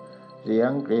นเสีย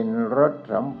งกลิ่นรส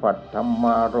สัมผัสธรรม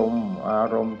าร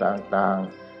มณ์ต่าง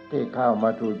ๆที่เข้ามา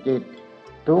สู่จิต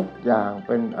ทุกอย่างเ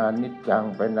ป็นอนิจจัง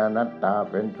เป็นอนัตตา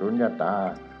เป็นสุญญตา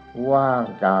ว่าง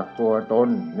จากตัวตน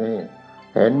นี่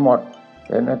เห็นหมด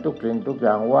เห็นทุกสิ่งทุกอ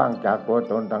ย่างว่างจากตัว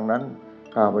ตนทั้งนั้น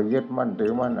ข้าไปยึดมั่นถื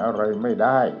อมั่นอะไรไม่ไ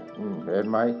ด้เห็น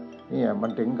ไหมเนี่ยมั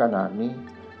นถึงขนาดนี้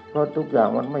เพราะทุกอย่าง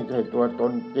มันไม่ใช่ตัวต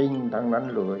นจริงทั้งนั้น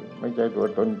เลยไม่ใช่ตัว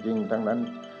ตนจริงทั้งนั้น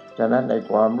ฉะนั้นใน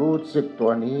ความรู้สึกตั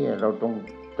วนี้เราต้อง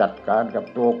จัดการกับ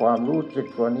ตัวความรู้สึก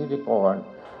ตัวนี้ที่ก่อน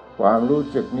ความรู้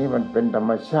สึกนี้มันเป็นธรร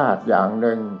มชาติอย่างห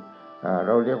นึ่งเ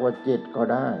ราเรียกว่าจิตก็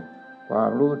ได้ความ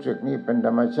รู้สึกนี้เป็นธ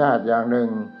รรมชาติอย่างหนึ่ง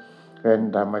เป็น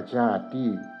ธรรมชาติที่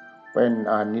เป็น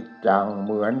อนิจจังเ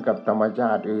หมือนกับธรรมช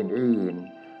าติอื่น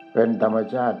ๆเป็นธรรม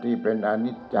ชาติที่เป็นอ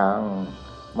นิจจัง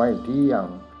ไม่เที่ยง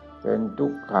เป็นทุ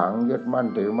กขังยึดมั่น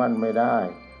ถือมั่นไม่ได้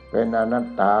เป็นอนัต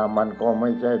ตามันก็ไม่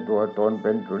ใช่ตัวตนเ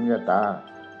ป็นสุญญตา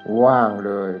ว่างเ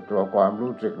ลยตัวความ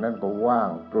รู้สึกนั้นก็ว่าง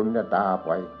สุญญตาไป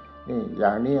นี่อย่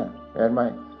างนี้เห็นไหม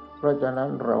เพราะฉะนั้น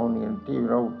เราเนี่ยที่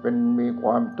เราเป็นมีคว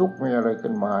ามทุกข์มีอะไร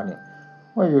ขึ้นมาเนี่ย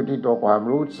ว่าอยู่ที่ตัวความ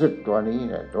รู้สึกตัวนี้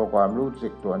เนี่ยตัวความรู้สึ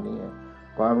กตัวนี้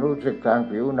ความรู้สึกทาง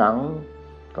ผิวหนัง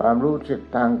ความรู้สึก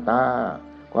ทางตา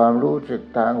ความรู้สึก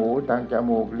ทางหูทางจ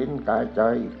มูกลิ้นกายใจ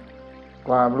ค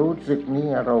วามรู้สึกนี้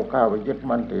เราเข้าไปยึด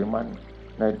มั่นถือมั่น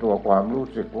ในตัวความรู้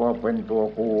สึกว่าเป็นตัว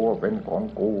กูว่าเป็นของ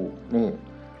กูนี่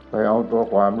ไปเอาตัว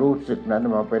ความรู้สึกนั้น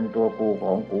มาเป็นตัวกูข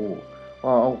องกูพ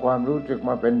อเอาความรู้สึก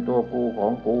มาเป็นตัวกูขอ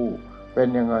งกูเป็น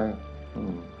ยังไง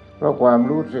เพราะความ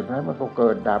รู้สึกนั้นมันก็เกิ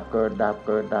ดดับเกิดดับเ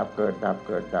กิดดับเกิดดับเ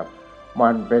กิดดับมั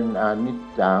นเป็นอนิจ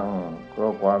จังเพรา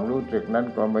ะความรู้สึกนั้น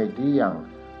ก็ไม่เที่ยง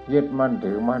ยึดมั่น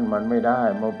ถือมั่นมันไม่ได้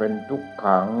มันเป็นทุก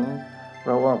ขังเพ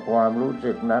ราะว่าความรู้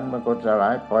สึกนั้นมันก็สลา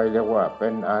ยไปเรียกว่าเป็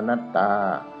นอนัตตา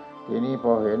ทีนี้พ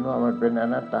อเห็นว่ามันเป็นอ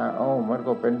นัตตามัน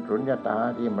ก็เป็นสุญญตา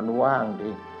ที่มันว่าง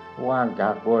ที่ว่างจา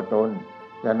กตัวตน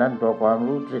ฉะนั้นตัวความ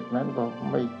รู้สึกนั้นก็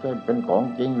ไม่ใช่เป็นของ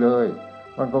จริงเลย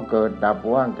มันก็เกิดดับ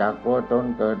ว่างจากตัวตน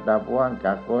เกิดดับว่างจ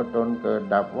ากตัวตนเกิด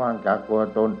ดับว่างจากตัว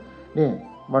ตนนี่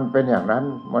มันเป็นอย่างนั้น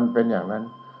มันเป็นอย่างนั้น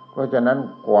เพราะฉะนั้น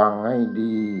กวางให้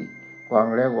ดีกวาง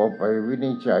แล้วก็ไปวิ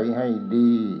นิจฉัยให้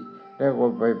ดีแล้วก็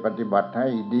ไปปฏิบัติให้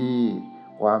ดี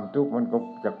ความทุกข์มันก็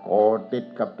จะก่อติด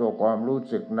กับตัวความรู้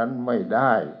สึกนั้นไม่ไ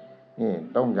ด้นี่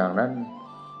ต้องอย่างนั้น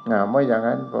ไม่อย่าง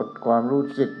นั้นความรู้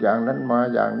สึกอย่างนั้นมา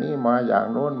อย่างนี้มาอย่าง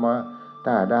โน้นมา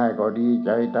ถ้าได้ก็ดีใจ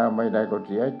ถ้าไม่ได้ก็เ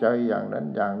สียใจอย่างนั้น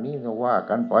อย่างนี้ก็ว่า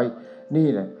กันไปนี่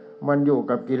แหละมันอยู่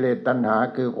กับกิเลสตัณหา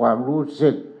คือความรู้สึ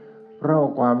กเพราะ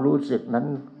ความรู้สึกนั้น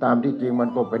ตามที่จริงมัน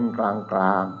ก็เป็นกลางกล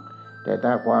างแต่ถ้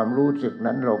าความรู้สึก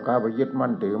นั้นเราเข้าไปยึดมั่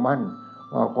นถือมั่น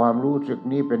ว่าความรู้สึก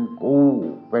นี้เป็นกู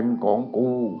เป็นของ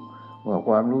กูว่าค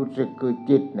วามรู้สึกคือ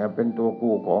จิตเนี่ยเป็นตัว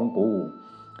กูของกู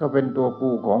ก็เป็นตัวกู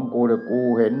ของกูแต่กู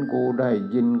เห็นกูได้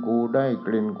ยินกูได้ก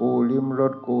ลิ่นกูลิ้มร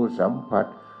สกูสัมผัส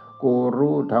กู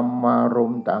รู้ธรรมาร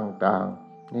มณ์ต่าง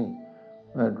ๆนี่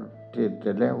ที่เส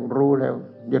ร็จแล้วรู้แล้ว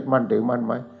ยึดมั่นถือมั่นไ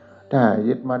หมถ้า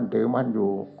ยึดมั่นถือมั่นอ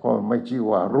ยู่ก็ไม่ชื่อ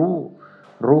ว่า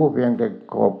รู้เพียงแต่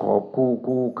ขอบ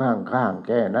กูข้างแ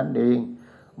ค่นั้นเอง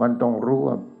มันต้องรู้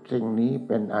ว่าสิ่งนี้เ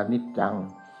ป็นอนิจจัง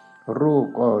รูป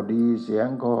ก็ดีเสียง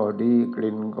ก็ดีก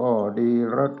ลิ่นก็ดี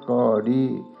รสก็ดี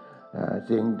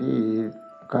สิ่งที่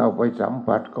เข้าไปสัม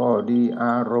ผัสก็ดีอ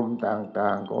ารมณ์ต่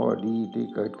างๆก็ดีที่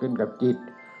เกิดขึ้นกับจิต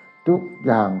ทุกอ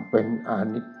ย่างเป็นอ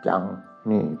นิจจัง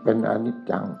นี่เป็นอนิจ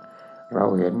จังเรา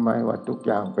เห็นไหมว่าทุกอ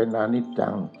ย่างเป็นอนิจจั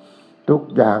งทุก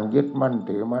อย่างยึดมั่น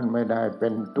ถือมั่นไม่ได้เป็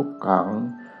นทุกขัง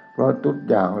เพราะทุก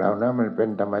อย่างเหล่านั้นมันเป็น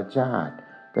ธรรมชาติ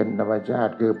เป็นธรรมชา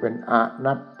ติคือเป็นอ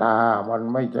นัตตามัน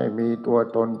ไม่ใช่มีตัว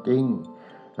ตนจริง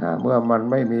เมื่อมัน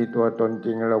ไม่มีตัวตนจ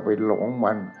ริงเราไปหลง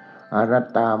มันอนัต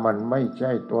ตามันไม่ใ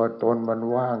ช่ตัวตนมัน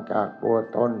ว่างจากตัว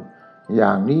ตนอย่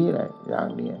างนี้แหละอย่าง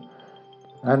นี้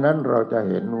อันนั้นเราจะ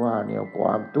เห็นว่าเนี่ยคว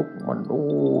ามทุกข์มัน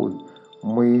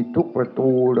มีทุกประตู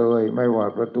เลยไม่ว่า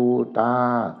ประตูตา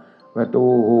ประตู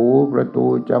หูประตู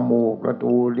จมูกประ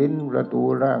ตูลิ้นประตู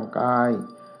ร่างกาย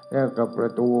แล้วก็ปร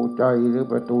ะตูใจหรือ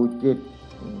ประตูจิต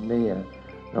นี่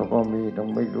เราก็มีต้อง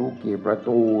ไม่รู้กี่ประ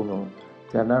ตูเนาะ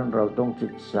ฉะนั้นเราต้องศึ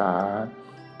กษา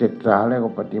แล้วก็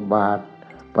ปฏิบัติ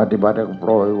แล้วก็ป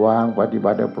ล่อยวางปฏิบั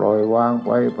ติแล้วปล่อยวางไ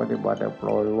ปปฏิบัติแล้วป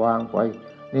ล่อยวางไป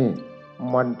นี่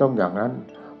มันต้องอย่างนั้น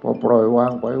พอปล่อยวา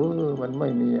งไปมันไม่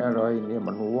มีอะไรเนี่ย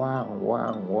มันว่าง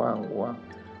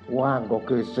ก็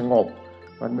คือสงบ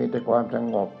มันมีแต่ความส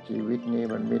งบชีวิตนี้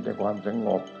มันมีแต่ความสง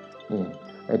บนี่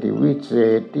ไอ้ที่วิเศ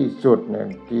ษที่สุดเนี่ย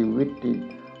ชีวิตที่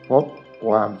พบค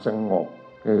วามสงบ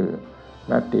คือ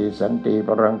นัตติสันติป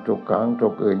รังสุขขังสุ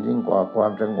ขอื่นยิ่งกว่าควา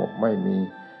มสงบไม่มี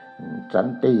สัน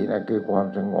ตินะคือความ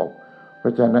สงบเพรา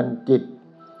ะฉะนั้นจิต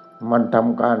มันท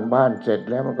ำการบ้านเสร็จ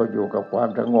แล้วมันก็อยู่กับความ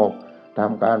สงบท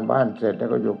ำการบ้านเสร็จแล้ว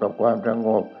ก็อยู่กับความสง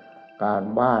บการ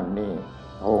บ้านนี่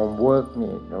โฮมเวิร์ก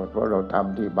นี่เพราะเราท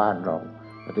ำที่บ้านเรา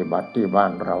ปฏิบัติที่บ้า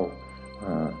นเรา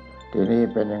ทีนี้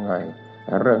เป็นยังไง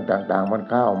เรื่องต่างๆมัน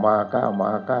เข้ามาทา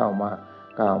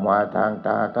งต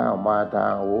าเข้ามาทา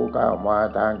งหูเข้ามา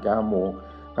ทางจมูก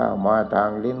เข้ามาทาง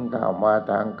ลิ้นเข้ามา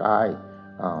ทางกาย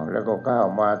แล้วก็เข้า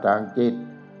มาทาง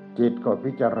จิตก็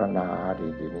พิจารณาที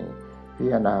นี้พิ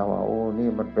จารณาว่านี่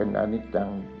มันเป็นอนิจจัง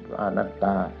อนัตต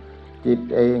าจิต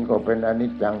เองก็เป็นอนิ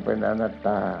จจังเป็นอนัตต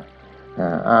า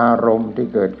อารมณ์ที่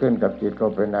เกิดขึ้นกับจิตก็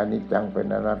เป็นอนิจจังเป็น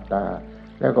อนัตตา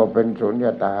แล้วก็เป็นสุญญ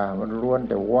ตามันล้วน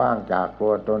แต่ว่างจากตั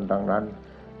วตนทั้งนั้น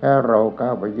ถ้าเราเข้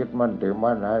าไปยึดมั่นถือ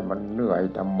มั่นให้มันเหนื่อย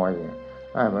ทำไม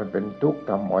ให้มันเป็นทุกข์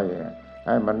ทำไมใ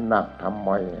ห้มันหนักทำไ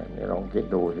มนี่ลองคิด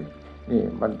ดูสินี่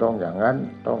มันต้องอย่างนั้น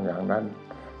ต้องอย่างนั้น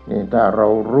นี่ถ้าเรา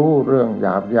รู้เรื่องหย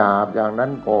าบอย่างนั้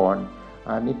นก่อน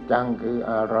อนิจจังคือ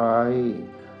อะไร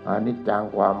อนิจจัง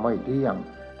ความไม่เที่ยง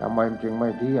ทำไมจึงไม่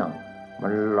เที่ยงมั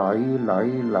นไหล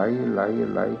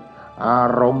อา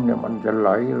รมณ์เนี่ยมันจะไหล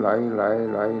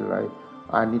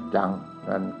อนิจจัง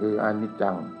นั่นคืออนิจจั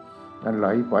งนั่นไหล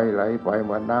ไปเห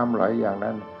มือนน้ำไหลอย่าง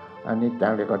นั้นอนิจจั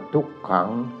งเรียกว่าทุกขัง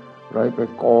ไหลไป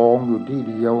กองอยู่ที่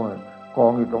เดียวกอ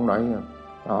งอยู่ตรงไหน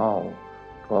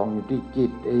กองอยู่ที่จิ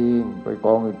ตเองไปก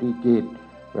องอยู่ที่จิต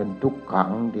เป็นทุกขั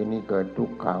งทีนี้เกิดทุ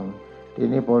กขังที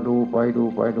นี้พอดูไป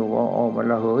ว่ามัน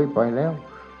ระเหยไปแล้ว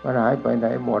มันหายไปไหน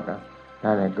หมด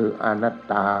นั่นแหละคืออนัต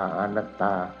ต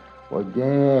าพอแย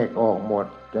กออกหมด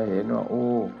จะเห็นว่า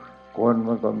คน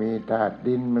มันก็มีธาตุ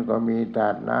ดินมันก็มีธา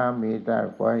ตุน้ำมีธาตุ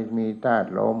ไฟมีธาตุ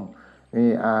ลมมี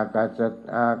อากา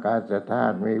ศธา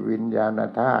ตุมีวิญญาณ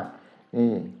ธาตุ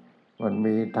นี่มัน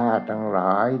มีธาตุทั้งหล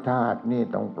ายธาตุนี่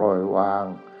ต้องปล่อยวาง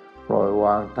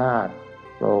ธาตุ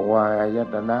ปล่อยวางอาย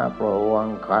ตนะปล่อยวาง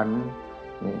ขันธ์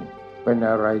นี่เป็น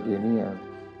อะไรทีนี้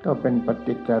ก็เป็นป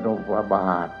ฏิจจสมุปบ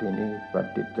าททีนี้ป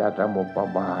ฏิจจสมุป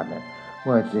บาทเนี่ยเ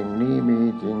มื่อสิ่งนี้มี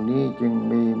สิ่งนี้จึง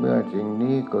มีเมื่อสิ่ง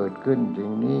นี้เกิดขึ้นสิ่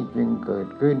งนี้จึงเกิด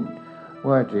ขึ้นเ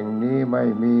มื่อสิ่งนี้ไม่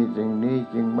มีสิ่งนี้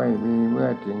จึงไม่มีเมื่อ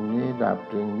สิ่งนี้ดับ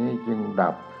สิ่งนี้จึงดั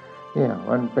บเนี่ย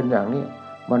มันเป็นอย่างนี้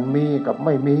มันมีกับไ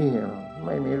ม่มี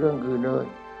เรื่องอื่นเลย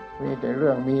มีแต่เรื่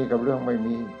องมีกับเรื่องไม่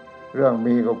มีเรื่อง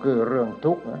มีก็คือเรื่อง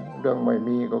ทุกข์เรื่องไม่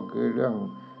มีก็คือเรื่อง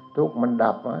ทุกข์มัน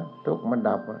ดับทุกข์มัน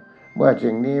ดับเมื่อ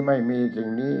สิ่งนี้ไม่มีสิ่ง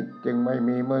นี้จึงไม่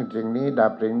มีเมื่อสิ่งนี้ดั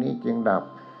บสิ่งนี้จึงดับ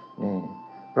นี่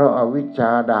เพราะอวิชช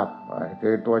าดับคื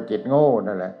อตัวจิตโง่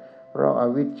นั่นแหละเพราะอ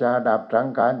วิชชาดับสัง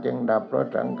ขารจึงดับเพราะ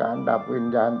สังขารดับวิญ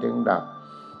ญาณจึงดับ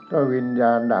ก็วิญญ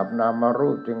าณดับนามรู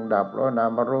ปจึงดับเพราะนา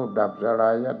มรูปดับสลา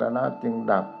ยตนะจึง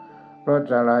ดับเพราะ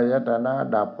สลายตนะ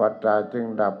ดับปัจจัยจึง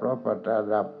ดับเพราะปัจจัย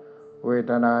ดับเว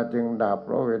ทนาจึงดับเพ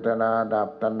ราะเวทนาดับ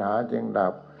ตัณหาจึงดั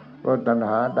บเพราะตัณ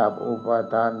หาดับอุปา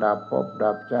ทานดับภพ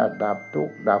ดับชาติดับทุก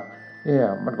ข์ดับเนี่ย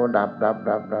มันก็ดับ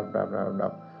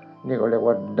นี่ก็เรียก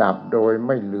ว่าดับโดยไ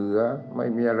ม่เหลือไม่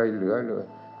มีอะไรเหลือเลย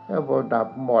แล้วพอดับ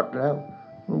หมดแล้ว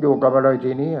อยู่กับอะไร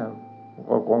ทีนี้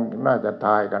ก็คงน่าจะท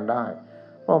ายกันได้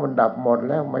เพราะมันดับหมด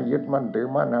แล้วไม่ยึดมั่นถือ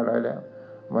มั่นอะไรแล้ว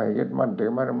ไม่ยึดมั่นถื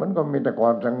อมั่นมันก็มีแต่คว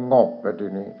ามสงบแล้วที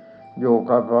นี้อยู่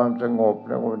กับความสงบแ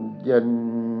ล้วมันเย็น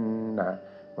นะ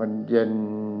มันเย็น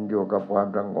อยู่กับความ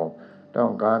สงบต้อ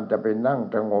งการจะไปนั่ง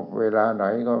สงบเวลาไหน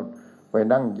ก็ไป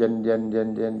นั่งเย็น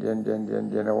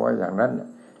เอาไว้อย่างนั้น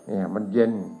เนี่ยมันเย็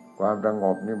นความสง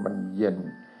บนี่มันเย็น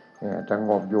เนี่ยสง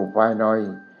บอยู่ภายใน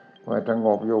เมื่อสง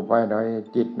บอยู่ภายใน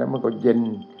จิตนั้นมันก็เย็น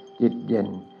จิตเย็น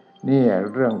นี่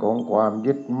เรื่องของความ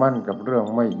ยึดมั่นกับเรื่อง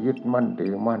ไม่ยึดมั่นถื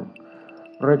อมั่น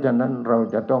เพราะฉะนั้นเรา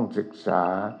จะต้องศึกษา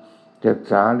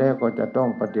แล้วก็จะต้อง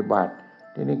ปฏิบัติ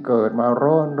ทีนี้เกิดมา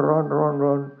ร้อน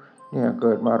เนี่ยเ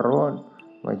กิดมาร้อน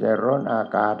ไม่ใช่ร้อนอา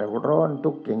กาศแต่ร้อนทุ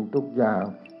กสิ่งทุกอย่าง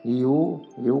หิ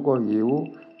วก็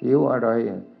หิวอะไร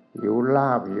หิวล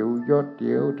าภหิวยศ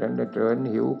หิวสรรเสริญ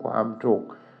หิวความสุข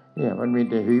เนี่ยมันมี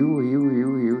แต่หิว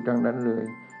ทั้งนั้นเลย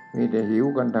มีแต่หิว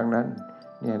กันทั้งนั้น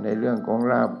เนี่ยในเรื่องของ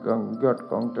ลาภของยศ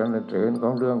ของสรรเสริญขอ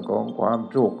งเรื่องของความ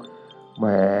สุขแหม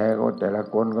ก็แต่ละ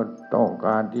คนก็ต้องก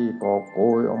ารที่กอบโก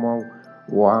ยเอามา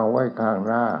วางไว้ข้าง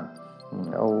หน้า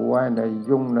เอาไว้ใน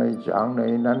ยุ่งในฉางใน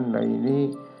นั้นในนี้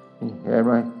เห็นไห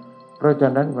มเพราะฉะ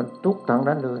นั้นมันทุกข์ทาง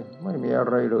นั้นเลยไม่มีอะ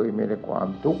ไรเลยมีแต่ความ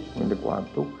ทุกข์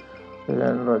เพราะฉะ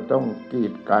นั้นเราต้องกี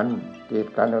ดกัน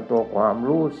เอาตัวความ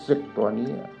รู้สึกตัว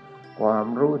นี้ความ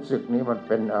รู้สึกนี้มันเ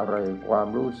ป็นอะไรความ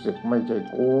รู้สึกไม่ใช่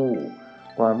กู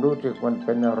ความรู้สึกมันเ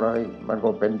ป็นอะไรมันก็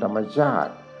เป็นธรรมชา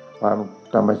ติความ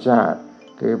ธรรมชาติ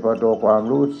คือพอตัวความ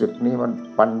รู้สึกนี้มัน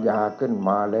ปัญญาขึ้น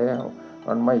มาแล้ว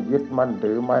มันไม่ยึดมั่น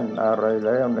ถือมั่นอะไรแ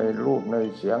ล้วในรูปใน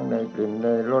เสียงในกลิ่นใน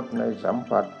รสในสัม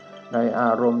ผัสในอ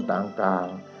ารมณ์ต่าง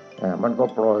ๆมันก็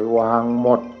ปล่อยวางหม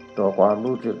ดตัวความ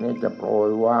รู้สึกนี้จะปล่อ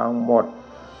ยวางหมด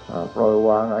ปล่อยว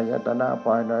างอายตนะภ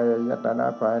ายในอายตนะ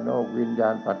ภายนอกวิญญา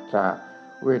ณปัจจา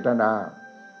เวทนา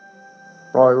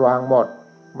ปล่อยวางหมด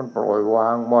มันปล่อยวา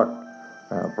งหมด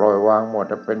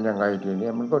จะเป็นยังไงทีนี้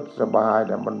มันก็สบายแ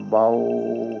ต่มันเบา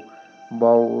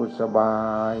สบา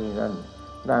ย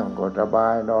นั่งก็สบา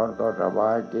ยนอนก็สบา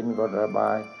ยกินก็สบา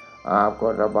ยอาบก็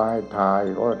สบายถ่าย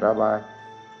ก็สบาย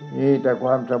มีแต่คว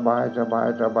ามสบายอ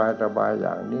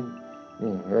ย่างนี้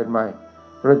นี่เห็นไหม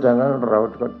เพราะฉะนั้นเรา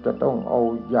ก็จะต้องเอา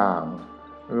อย่าง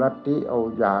ลัทธิเอา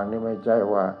อย่างนี่ไม่ใช่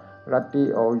ว่าลัทธิ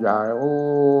เอาอย่าง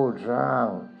สร้าง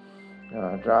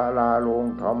ศาลาโรง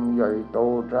ธรรมใหญ่โต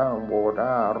สร้างโบสถ์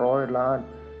500 ล้าน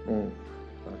นี่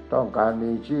ต้องการ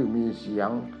มีชื่อมีเสียง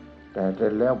แต่เสร็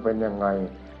จแล้วเป็นยังไง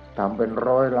ทำเป็น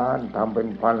100 ล้านทำเป็น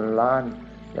1,000 ล้าน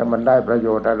แล้วมันได้ประโย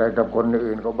ชน์อะไรกับคน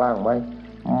อื่นเขาบ้างไหม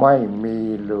ไม่มี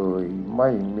เลย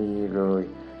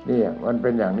เนี่ยมันเป็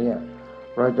นอย่างนี้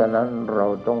เพราะฉะนั้นเรา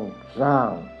ต้องสร้า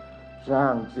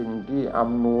งสิ่งที่อ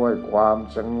ำนวยความ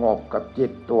สงบกับจิ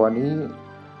ตตัวนี้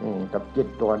กับจิต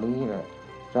ตัวนี้แหละ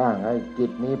สร้างให้จิ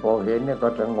ตนี้พอเห็นเนี่ยก็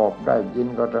สงบได้ยิน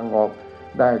ก็สงบ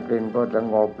ได้กลิ่นก็ส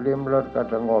งบลิ้มรสก็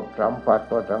สงบสัมผัส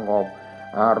ก็สงบ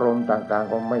อารมณ์ต่าง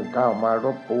ๆก็ไม่เข้ามาร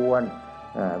บกวน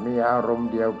มีอารมณ์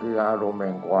เดียวคืออารมณ์แ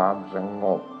ห่งความสง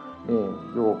บนี่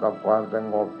อยู่กับความส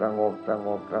งบ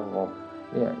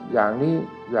เนี่ยอย่างนี้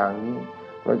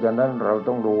เพราะฉะนั้นเรา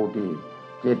ต้องดูดี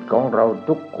จิตของเรา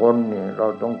ทุกคนเนี่ยเรา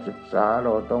ต้องศึกษาเร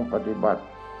าต้องปฏิบัติ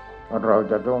เรา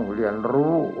จะต้องเรียน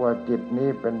รู้ว่าจิตนี้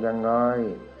เป็นยังไง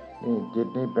นี่จิต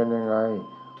นี้เป็นยังไง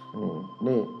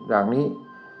นี่อย่างนี้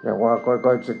เรียกว่าค่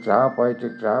อยๆศึกษาไปศึ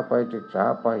กษาไปศึกษา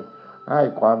ไปให้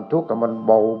ความทุกข์มันเ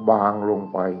บาบางลง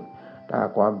ไปถ้า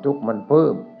ความทุกข์มันเพิ่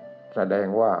มแสดง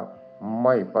ว่าไ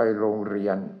ม่ไปโรงเรี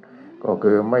ยนก็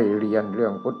คือไม่เรียนเรื่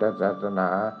องพุทธศาสนา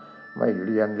ไม่เ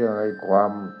รียนเรื่องไอ้ควา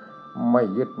มไม่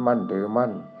ยึดมั่นถือมั่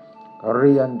นเ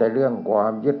รียนแต่เรื่องควา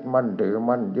มยึดมั่นถือ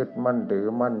มั่นยึดมั่นถือ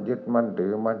มั่นยึดมั่นถื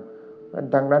อมั่นมัน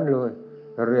ทั้งนั้นเลย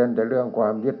เรียนแต่เรื่องควา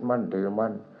มยึดมั่นถือมั่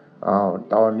น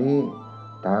ตอนนี้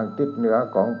ทางทิศเหนือ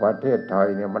ของประเทศไทย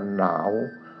เนี่ยมันหนาว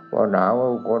พอหนาว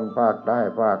คนภาคใต้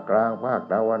ภาคกลางภาค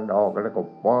ตะวันออกแล้วก็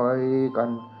ไปกัน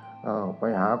ไป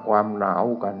หาความหนาว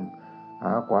กันห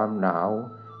าความหนาว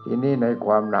ทีนี้ในค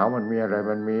วามหนาวมันมีอะไร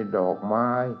มันมีดอกไม้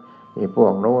พว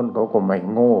กโน้นเขาก็ไม่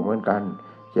โง่เหมือนกัน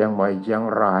เชียงใหม่เชียง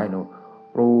รายหนู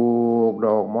ปลูกด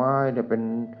อกไม้เนี่ยเป็น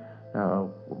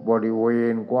บริเว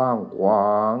ณกว้างขว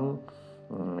าง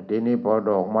ทีนี้พอ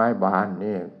ดอกไม้บาน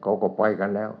นี่เขาก็ไปกัน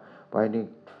แล้วไปนี่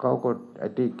เขาก็ไอ้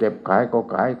ที่เก็บขายก็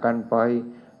ขายกันไป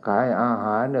ขายอาห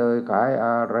ารขายอ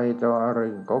ะไรต่ออะไร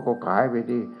เขาก็ขายไป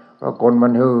ที่เพราะคนมั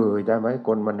นเห่อใช่ไหมค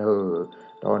นมันเห่อ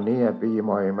ตอนนี้ปีใ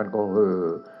หม่มันก็เห่อ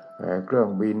เครื่อง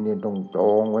บินนี่ต้องจ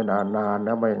องไว้นานๆน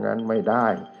ะไม่งั้นไม่ได้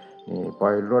นี่ไป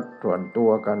รถส่วนตัว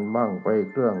กันบ้างไป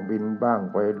เครื่องบินบ้าง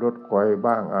ไปรถไฟ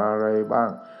บ้างอะไรบ้าง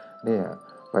เนี่ย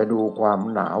ไปดูความ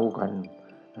หนาวกัน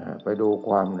ไปดูค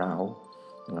วามหนาว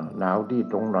หนาวที่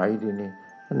ตรงไหนทีนี้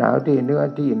หนาวที่เนื้อ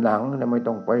ที่หนังนะไม่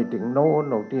ต้องไปถึงโน้น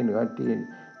หรอกที่เนื้อ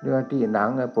ที่หนัง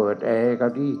เปิดแอร์ก็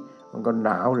ที่มันก็หน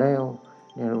าวแล้ว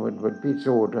เนี่ยมันพิ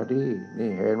สูจน์ก็ที่นี่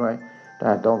เห็นไหมถ้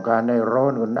าต้องการในร้อ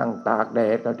นก็นั่งตากแด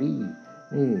ดก็ที่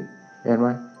นี่เห็นไหม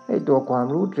ไอ้ตัวความ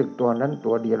รู้สึกตัวนั้น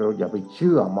ตัวเดียวเราอย่าไปเ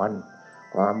ชื่อมัน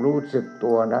ความรู้สึก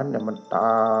ตัวนั้นเนี่ยมันต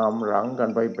ามหลังกัน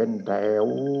ไปเป็นแถว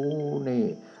นี่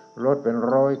รถเป็น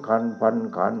ร้อยคันพัน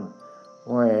คันแ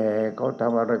หมเขาท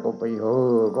ำอะไรก็ไป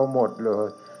ก็หมดเลย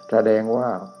แสดงว่า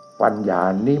ปัญญา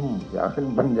นิ่มอย่างนั้น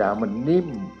ปัญญามันนิ่ม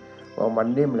พอมัน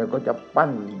นิ่มแล้วก็จะปั้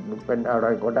นเป็นอะไร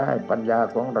ก็ได้ปัญญา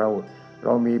ของเรา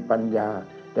มีปัญญา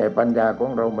แต่ปัญญาขอ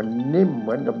งเรามันนิ่มเห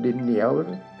มือนกับดินเหนียว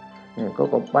เนี่ยเขา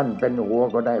ก็ปั้นเป็นวัว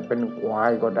ก็ได้เป็นควา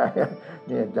ยก็ได้เ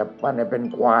นี่ยจะปั้นให้เป็น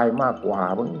ควายมากกว่า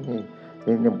บางที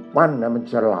นี่ปั้นนะมัน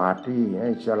ฉลาดที่ใ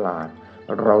ห้ฉลาด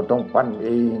เราต้องปั้นเอ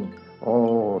ง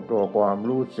ตัวความ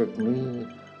รู้สึกนี้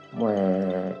แหม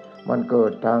มันเกิ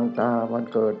ดทางตามัน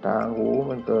เกิดทางหู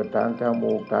มันเกิดทางจ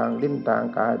มูกทางลิ้นทาง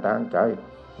กายทางใจ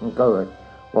มันเกิด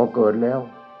พอเกิดแล้ว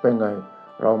เป็นไง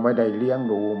เราไม่ได้เลี้ยง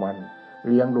ดูมันเ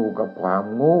ลี้ยงดูกับความ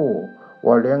โง่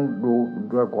ว่าเลี้ยงดู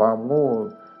ด้วยความโง่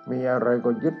มีอะไร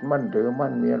ก็ยึดมั่นถือมั่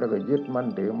นมีอะไรก็ยึดมั่น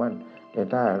ถือมั่นแต่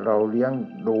ถ้าเราเลี้ยง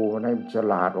ดูมันให้ฉ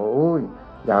ลาด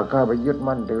อย่าเข้าไปยึด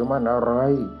มั่นถือมั่นอะไร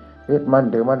ยึดมั่น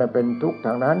ถือมั่นเป็นทุกข์ท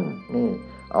างนั้นนี่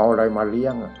เอาอะไรมาเลี้ย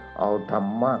งเอาธร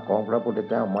รมะของพระพุทธ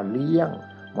เจ้ามาเลี้ย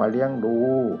งดู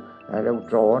ให้เรา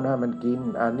สอนให้มันกิน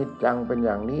อนิจจังเป็นอ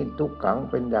ย่างนี้ทุกขัง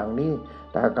เป็นอย่างนี้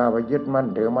ถ้าเข้าไปยึดมั่น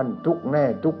ถือมั่นทุกแน่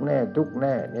ทุกแน่ทุกแ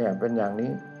น่เนี่ยเป็นอย่าง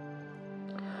นี้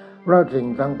เพราะสิ่ง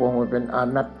ทั้งปวงมันเป็นอ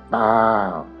นัตตา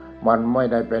มันไม่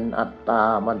ได้เป็นอัตตา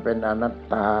มันเป็นอนัต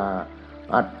ตา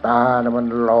อัตตานะมัน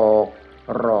หลอก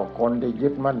คนที่ยึ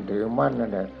ดมั่นถือมั่นนั่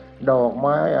นแหละดอกไ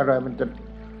ม้อะไรมันจะ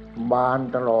บาน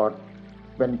ตลอด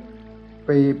เป็น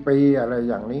ปีอะไร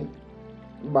อย่างนี้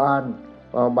บาน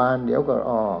บานเดี๋ยวก็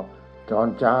ตอน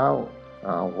เช้า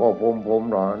ก็ผม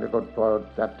หรอนี่ก็พอ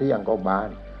จะเที่ยงก็บาน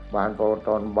พอต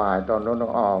อนบ่ายตอนนั้น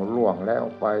ล่วงแล้ว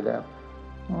ไปแล้ว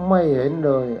ไม่เห็นเ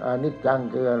ลยอนิจจัง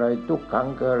คืออะไรทุกขัง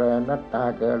คืออะไรอนัตตา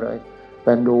คืออะไรเ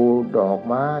ป็นดูดอก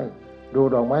ไม้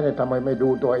แต่ทำไมไม่ดู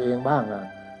ตัวเองบ้าง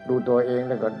ดูตัวเองแ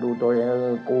ล้วก็ดูตัวเอง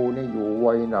กูนี่อยู่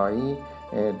วัยไหน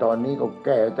ตอนนี้ก็แ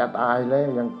ก่จะตายแล้ว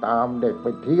ยังตามเด็กไป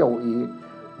เที่ยวอีก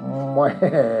แม่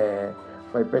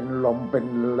ไปเป็นลมเป็น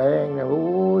แรงเนี่ย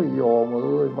โยม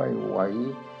ไม่ไห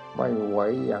ว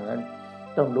อย่างนั้น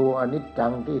ต้องดูอนิจจั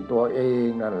งที่ตัวเอง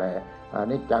นั่นแหละอ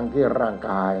นิจจังที่ร่าง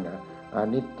กายนะอ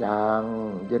นิจจัง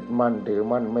ยึดมั่นถือ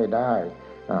มั่นไม่ได้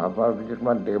เพราะยึด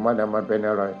มั่นถือมั่นมันเป็น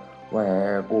อะไรแหม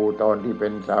กูตอนที่เป็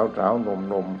นสาวห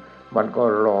นุ่มมันก็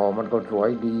หล่อมันก็สวย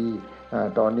ดี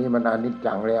ตอนนี้มันอนิจ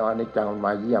จังแล้วอนิจจังมันม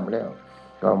าเยี่ยมแล้ว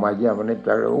ก็มาเยี่ยมอนิจ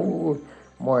จัง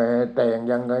แม่แต่ง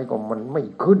ยังไงก็มันไม่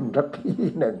ขึ้นสักที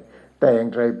หนึ่งแต่ง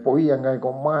ใส่ปุ๋ยยังไง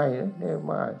ก็ไม่เนี่ยไ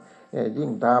ม่ยิ่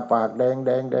งทาปากแดง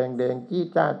จี้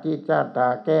จ้าทา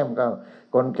แก้มก็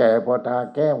คนแก่พอทา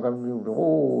แก้มกัน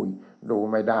ดู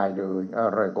ไม่ได้เลยอะ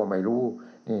ไรก็ไม่รู้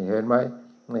นี่เห็นไหม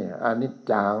นี่อนิจ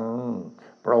จัง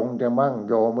ปรงจะมั่ง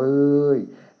โยม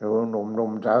หนุ่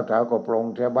มสาวก็ปรง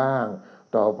จะบ้าง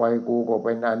ต่อไปกูก็เ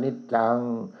ป็นอนิจจัง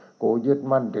กูยึด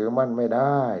มั่นถือมั่นไม่ไ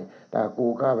ด้แต่กู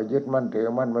เข้าไปยึดมั่นถือ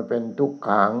มั่นมันเป็นทุก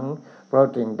ขังเพราะ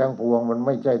สิ่งทั้งปวงมันไ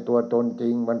ม่ใช่ตัวตนจริ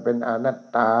งมันเป็นอนัต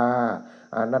ตา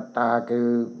อนัตตาคือ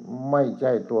ไม่ใ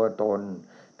ช่ตัวตน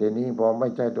ทีนี้พอไม่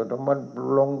ใช่ตัวตนมัน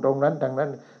ลงตรงนั้นทางนั้น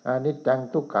อนิจจัง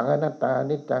ทุกขังอนัตตาอ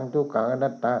นิจจังทุกขังอนั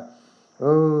ตตา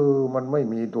มันไม่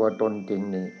มีตัวตนจริง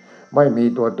นี่ไม่มี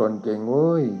ตัวตนจริงเ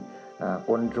ว้ยค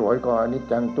นสวยก็อนิจ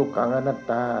จังทุกขังอนัต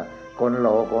ตาคนห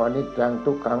ล่อก็อนิจจัง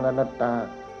ทุกขังอนัตตา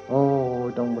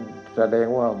ต้องแสดง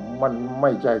ว่ามันไ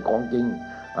ม่ใช่ของจริง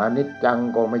อนิจจัง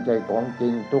ก็ไม่ใช่ของจริ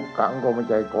งทุกขังก็ไม่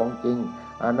ใช่ของจริง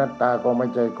อนัตตาก็ไม่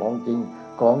ใช่ของจริง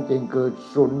ของจริงคือ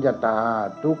สุญญตา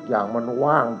ทุกอย่างมัน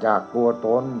ว่างจากตัวต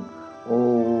น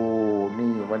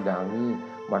นี่มันอย่างนี้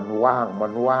มันว่างมั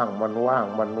นว่างมันว่าง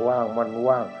มันว่างมัน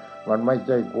ว่างมันไม่ใ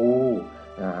ช่กู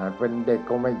เป็นเด็ก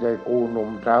ก็ไม่ใช่กูหนุ่ม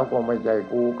สาวก็ไม่ใช่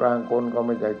กูกลางคนก็ไ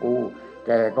ม่ใช่กูแ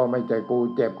ก่ก็ไม่ใช่กู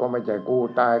เจ็บก็ไม่ใช่กู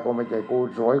ตายก็ไม่ใช่กู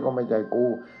สวยก็ไม่ใช่กู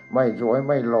ไม่สวยไ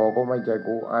ม่หล่อก็ไม่ใช่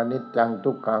กูอนิจจัง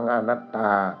ทุกขังอนัตต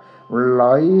าไหล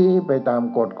ไปตาม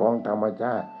กฎของธรรมช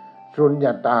าติสุญญ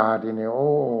ตาทีนี้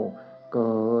เ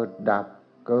กิดดับ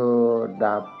เกิด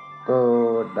ดับเกิ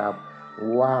ดดับ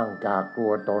ว่างจากตั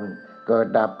วตนเกิด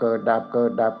ดับเกิดดับเกิ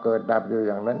ดดับเกิดดับอยู่อ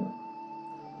ย่างนั้น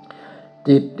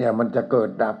จิตเนี่ยมันจะเกิด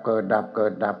ดับเกิดดับเกิ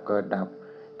ดดับเกิดดับ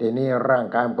ทีนี้ร่าง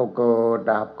กายมันก็เกิด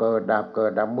ดับเกิดดับเกิ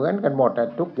ดดับเหมือนกันหมดแต่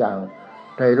ทุกอย่าง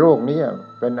ในโลกนี้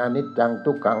เป็นอนิจจัง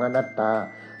ทุกขังอนัตตา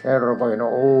แล้วเราก็เห็นว่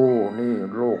านี่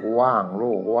โลกว่างโล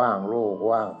กว่างโลก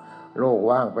ว่างโลก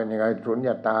ว่างเป็นยังไงสุญญ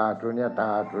ตาสุญญตา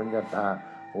สุญญตา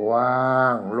ว่า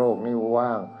งโลกนี้ว่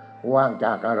างว่างจ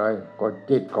ากอะไรก็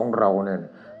จิตของเราเนี่ย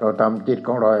เราทำจิตข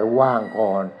องเราให้ว่าง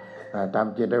ก่อนท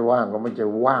ำจิตให้ว่างก็ไม่ใช่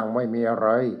ว่างไม่มีอะไร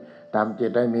ทำจิ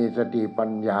ตให้มีสติปั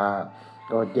ญญา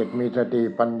ตัวจิตมีสติ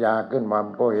ปัญญาขึ้นมา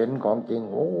มันก็เห็นของจริง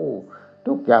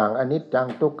ทุกอย่างอนิจจัง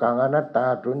ทุกขังอนัตตา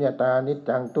สุญญตาอนิจ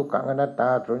จังทุกขังอนัตตา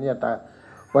สุญญตา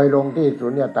ไปลงที่สุ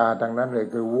ญญตาทางนั้นเลย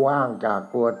คือว่างจาก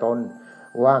ตัวตน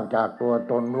ว่างจากตัว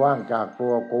ตนว่างจากตั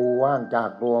วกูว่างจาก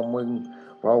ตัวมึง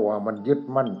เพราะว่ามันยึด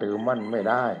มั่นถือมั่นไม่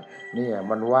ได้เนี่ย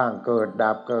มันว่างเกิด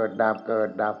ดับเกิดดับเกิด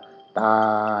ดับต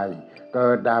ายเกิ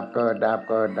ดดับเกิดดับ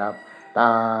เกิดดับต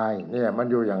ายเนี่ยมัน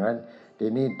อยู่อย่างนั้นที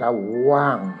นี้ถ้าว่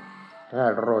างถ้า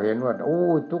เราเห็นว่า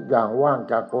ทุกอย่างว่าง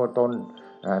จากตัวตน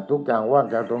ทุกอย่างว่าง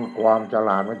จากตนความฉล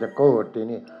าดมันจะเกิดที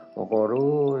นี้ก็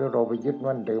รู้แล้วเราไปยึด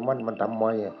มั่นถือมั่นมันทำไม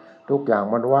ทุกอย่าง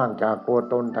มันว่างจากตัว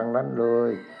ตนทั้งนั้นเล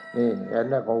ยนี่เห็น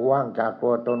แล้วก็ว่างจากตั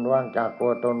วตนว่างจากตั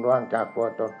วตนว่างจากตัว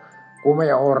ตนกูไม่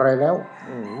เอาอะไรแล้ว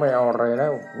ไม่เอาอะไรแล้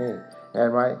วนี่เห็น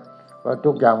ไหมว่า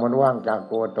ทุกอย่างมันว่างจาก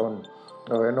ตัวตน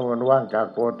เห็นว่ามันว่างจาก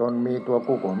ตัวตนมีตัว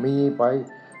กูก็มีไป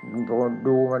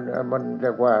ดูมันเรี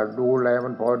ยกว่าดูแลมั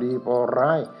นพอดีพอร้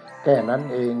ายแค่นั้น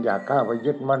เองอย่าเข้าไป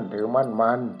ยึดมั่นถือมั่น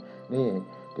มันนี่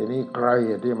ทีนี้ใคร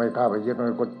ที่ไม่เข้าไปยึดมั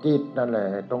นก็จิตนั่นแหละ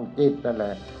ต้องจิตนั่นแหล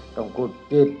ะต้องกุด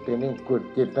จิตทีนี้กุด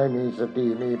จิตให้มีสติ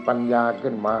มีปัญญา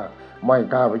ขึ้นมาไม่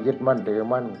เข้าไปยึดมั่นถือ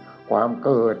มั่นความเ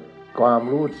กิดความ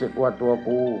รู้สึกว่าตัว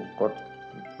กูกด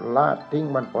ละทิ้ง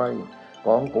มันไปข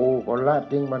องกูก็ละ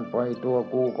ทิ้งมันไปตัว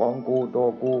กูของกูตัว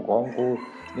กูของกู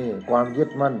นี่ความยึด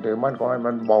มั่นถือมั่นก็ให้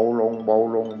มันเบาลงเบา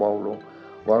ลงเบาลง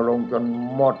เบาลงจน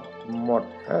หมด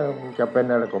จะเป็น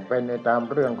อะไรก็เป็นในตาม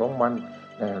เรื่องของมัน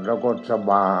เราก็ส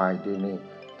บายทีนี้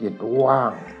จิตว่า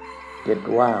งจิต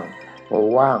ว่างพอ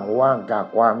ว่างจาก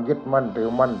ความยึดมั่นถือ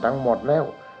มั่นทั้งหมดแล้ว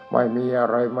ไม่มีอะ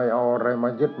ไรไม่เอาอะไรมา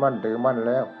ยึดมั่นถือมั่น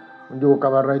แล้วมันอยู่กั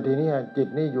บอะไรทีนี้จิต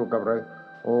นี้อยู่กับอะไร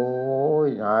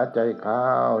หายใจเข้า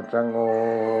สง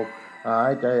บหา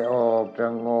ยใจออกส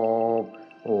งบ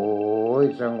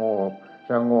สงบ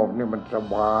สงบนี่มันส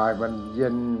บายมันเย็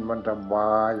นมันสบ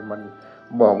ายมัน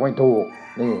บอกไม่ถูก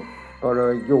นี่ก็เล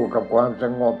ยอยู่กับความส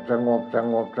งบสงบส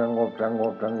งบสงบสง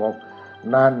บสงบ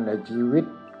นั่นในชีวิต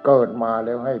เกิดมาแ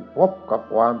ล้วให้พบกับ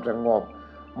ความสงบ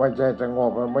ไม่ใช่สง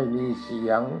บมันไม่มีเสี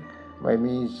ยงไม่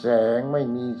มีแสงไม่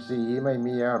มีสีไม่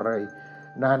มีอะไร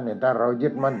นั่นเนี่ยถ้าเรายึ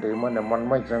ดมั่นถือมั่นมัน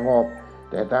ไม่สงบ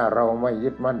แต่ถ้าเราไม่ยึ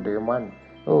ดมั่นถือมั่น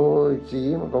สี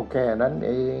มันก็แค่นั้นเ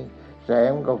องแส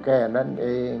งก็แค่นั้นเอ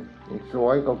งสว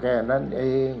ยก็แค่นั้นเอ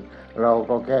งเรา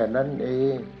ก็แค่นั้นเอ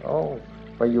ง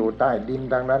ไปอยู่ใต้ดิน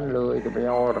ทางนั้นเลยจะไป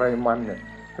เอาอะไรมัน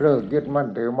เลิกยึดมั่น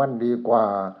ถือมั่นดีกว่า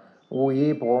หวี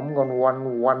ผมกันวัน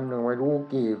หนึ่งไม่รู้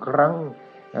กี่ครั้ง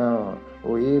ห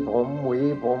วีผม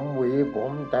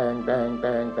แต่ง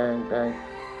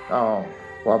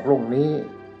ว่าพรุ่งนี้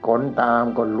ขนตาม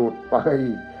ก็หลุดไป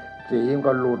สี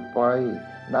ก็หลุดไป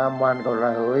น้ำมันก็ร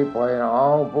ะเหยไป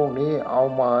พรุ่งนี้เอา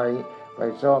ใหม่ไป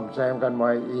ซ่อมแซมกันให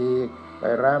ม่อีกไป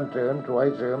ร้านเสริมสวย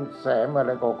เสริมแสมอะไ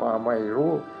รก็ไม่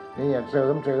รู้นี่เสริ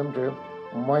ม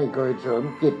ไม่เคยเสริม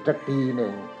จิตสักทีห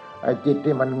นึ่งไอ้จิต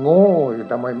ที่มันโง่อยู่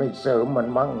ทำไมไม่เสริมมัน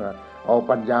มั่ง เอา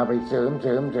ปัญญาไปเสริม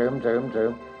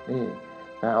นี่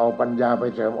ถ้าเอาปัญญาไป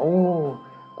เสริมโอ้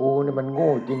กูนี่มันโ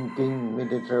ง่จริงๆมี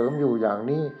แต่เสริมอยู่อย่าง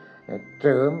นี้เส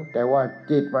ริมแต่ว่า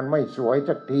จิตมันไม่สวย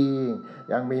สักที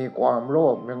ยังมีความโล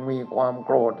ภยังมีความโก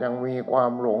รธยังมีควา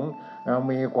มหลงยัง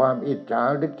มีความอิจฉา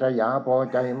ริษยาพอ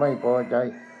ใจไม่พอใจ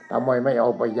ทำไมไม่เอา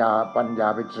ปัญญา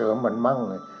ไปเสริมมันมั่ง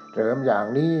เลยเสริมอย่าง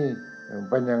นี้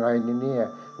เป็นยังไงนี่เนี่ย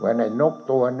เมื่อในนก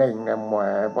ตัวหนึ่งเนี่ยแหม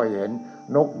พอเห็น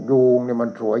นกยูงเนี่ยมัน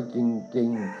สวยจริง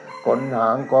ๆขนหา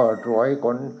งก็สวยข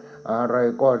นอะไร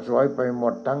ก็สวยไปหม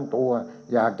ดทั้งตัว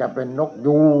อยากจะเป็นนก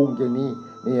ยูงทีนี้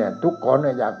เนี่ยทุกคน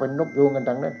อยากเป็นนกยูงกัน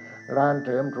ทั้งนั้นร้านเส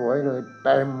ริมสวยเลยเ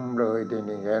ต็มเลยที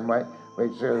นี้เห็นไหมไป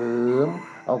เสริม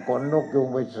เอาขนนกยูง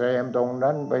ไปแซมตรง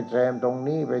นั้นไปแซมตรง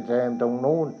นี้ไปแซมตรง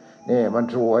นู้นนี่มัน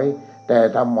สวยแต่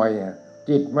ทำไม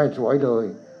จิตไม่สวยเลย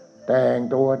แต่ง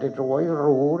ตัวที่สวยห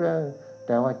รูนะแ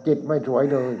ต่ว่าจิตไม่สวย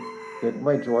เลยจิตไ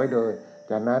ม่สวยเลย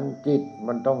ฉะนั้นจิต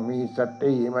มันต้องมีส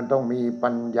ติมันต้องมีปั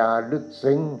ญญาลึก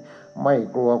ซึ้งไม่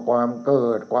กลัวความเกิ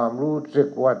ดความรู้สึก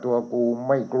ว่าตัวกู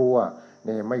ไม่กลัว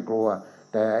นี่ไม่กลัว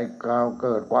แต่ไอ้การเ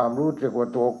กิดความรู้สึกว่า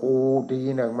ตัวกูที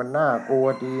หนึ่งมันน่ากลัว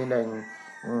ทีหนึ่ง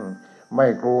ไม่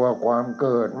กลัวความเ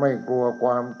กิดไม่กลัวคว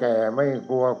ามแก่ไม่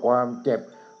กลัวความเจ็บ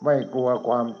ไม่กลัวค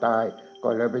วามตายก็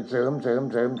เลยไปเสริม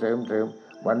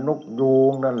มันนกยู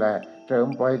งนั่นแหละเสริม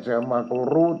ไปเสริมมาก็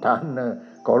รู้ทันนะ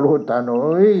ก็รู้ทันเ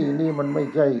ฮ้ยนี่มันไม่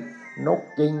ใช่นก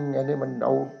จริงอันนี้มันเอ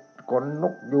าขนน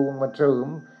กยูงมาเสริม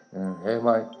เห็นไหม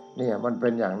เนี่ยมันเป็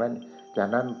นอย่างนั้นจาก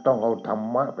นั้นต้องเอาธรร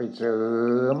มะไปเสริ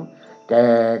มแก่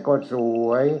ก็ส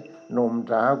วยหนุ่ม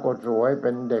สาวก็สวยเป็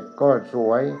นเด็กก็ส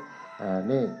วย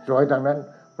นี่สวยทางนั้น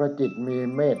เพราะจิตมี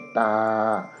เมตตา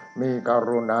มีก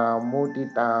รุณามุทิ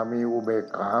ตามีอุเบก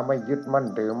ขาไม่ยึดมั่น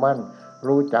ถือมั่น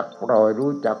รู้จักปล่อย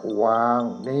รู้จักวาง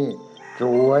นี่ส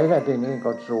วยแล้วทีนี้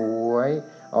ก็สวย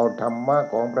เอาธรรมะ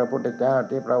ของพระพุทธเจ้า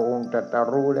ที่พระองค์ตรัส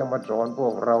รู้แล้วมาสอนพว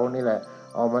กเรานี่แหละ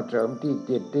เอามาเสริมที่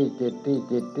จิต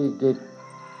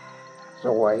ส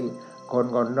วยคน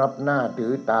ก็นับหน้าถื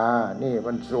อตานี่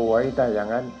มันสวยแต่อย่าง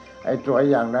นั้นไอ้สวย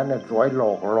อย่างนั้นน่ะสวยหล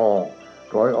อก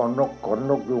สวยเอานกขน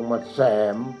นกยูงมาแซ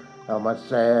มเอามาแ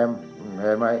ซมเ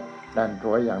ห็นไหมนั่นส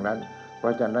วยอย่างนั้นเพรา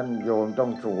ะฉะนั้นโยมต้อ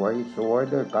งสวย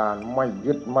ด้วยการไม่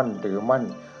ยึดมั่นถือมั่น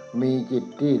มีจิต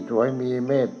ที่สวยมี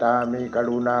เมตตามีก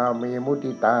รุณามีมุ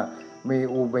ทิตามี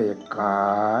อุเบกขา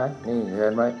นี่เห็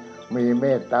นไหมมีเม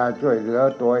ตตาช่วยเหลือ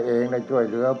ตัวเองและช่วย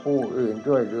เหลือผู้อื่น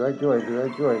ช่วยเหลือ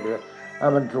ถ้า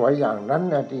มันสวยอย่างนั้น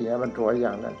นะที่มันสวยอย่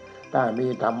างนั้นถ้ามี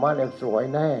ธรรมะแล้วสวย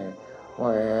แน่แหม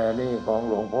นี่ของ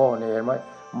หลวงพ่อเนี่ยเห็นไหม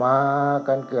มา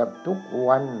กันเกือบทุก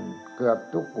วั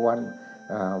น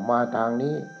มาทาง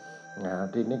นี้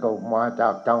ทีนี้ก็มาจา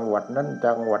กจังหวัดนั้น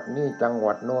จังหวัดนี้จังห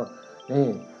วัดโน้นนี่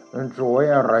มันสวย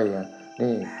อะไร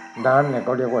นี่นั่นเนี่ยเข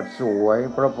าเรียกว่าสวย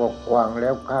เพราะปกครองแล้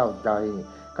วเข้าใจ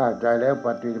แล้วป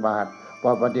ฏิบัติพ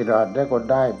อปฏิบัติได้ก็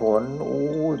ได้ผลอู้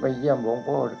ยไปเยี่ยมหลวง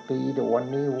พ่อทีเดี๋ยววัน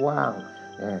นี้ว่าง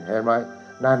เห็นไหม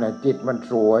นั่นน่ะจิตมัน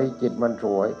สวย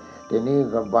ทีนี้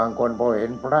กับบางคนพอเห็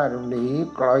นพระหนี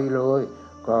ไกลเลย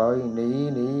ห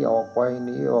นีออกไ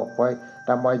ปท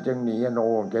ำไมจึงหนีโน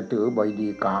จะถือใบดี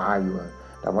กาอยู่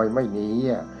ทำไมไม่หนี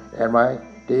เห็นไหม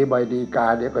ตีใบดีกา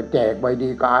เดี๋ยวก็แจกใบดี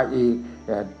กาอีกแ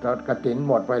ต่ตอนกฐิน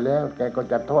หมดไปแล้วแกก็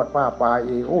จะทอดผ้าป่า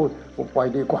อีกโอ้กูไป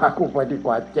ดีกว่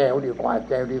าแจวดีก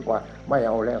ว่าไม่เ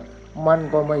อาแล้วมัน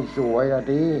ก็ไม่สวยนะ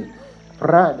ทีพ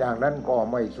ระอย่างนั้นก็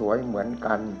ไม่สวยเหมือน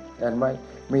กันเห็นไหม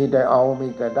มีแต่เอามี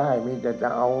แต่ได้มีแต่จะ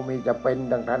เอามีจะเป็น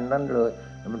ดังนั้นนั้นเลย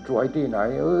มันสวยที่ไหน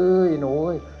เอ้ยหนู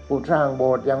กูสร้างโบ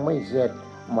สถ์ยังไม่เสร็จ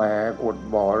แหมขุด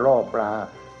บ่อล่อปลา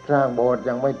สร้างโบสถ์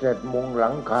ยังไม่เสร็จมุงหลั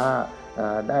งคา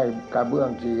ได้กระเบื้อง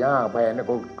4-5 แผ่น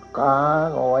ก็ค้าง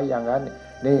เอาไว้อย่างนั้น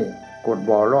นี่ขุด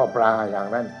บ่อล่อปลาอย่าง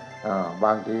นั้นบ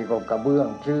างทีก็กระเบื้อง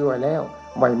ซื้อไว้แล้ว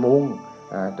ไม่มุง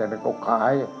แต่ก็ขา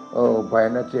ยแผ่น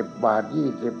ละ10 บาท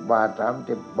20 บาท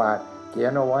30 บาทเขีย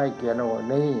นเอาไว้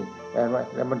นี่เห็นไหม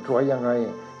แล้วมันสวยยังไง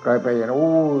ใครไปเห็น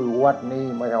วัดนี้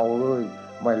ไม่เอาเลย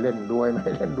ไม่เล่นด้วย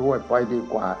ไปดี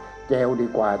กว่าแจวดี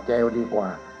กว่า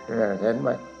เห็นไหม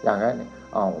อย่างนั้น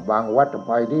บางวัดไ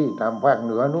ปที่ทำภาคเ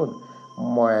หนือนู่น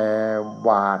แม่บ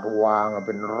าทวางเ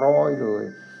ป็นร้อยเลย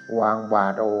วางบา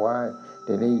ทเอาไว้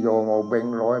ทีนี้โยมเอาเบง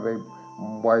ร้อยไป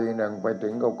ใบหนึ่งไปถึ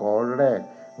งก็ขอแลก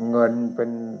เงินเ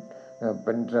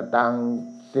ป็นสตางค์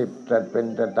10เป็น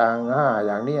สตางค์5อ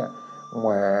ย่างเนี้ยแหม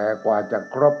กว่าจะ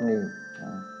ครบนี่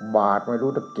บาทไม่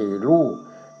รู้ตั้งกี่ลูก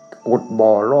ขุด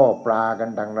บ่อล่อปลากัน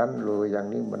ทางนั้นเลยอย่าง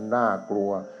นี้มันน่ากลั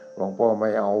วหลวงพ่อไม่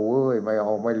เอาไม่เอ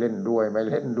าไม่เล่นด้ว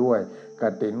ยก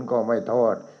ฐินก็ไม่ทอ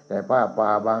ดแต่ผ้าป่า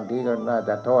บางทีก็น่า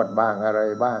จะทอดบ้างอะไร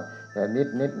บ้างแต่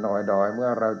นิดหน่อยเมื่อ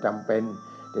เราจำเป็น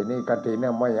ทีนี้กฐินเ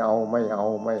นี่ยไม่เอ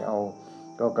า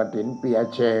ก็กฐินเปีย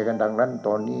เชกันทางนั้นต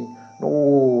อนนี้ นู่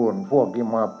นพวกที่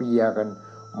มาเปียกัน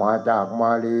มาจากม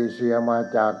าเลเซียมา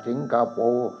จากสิงคโป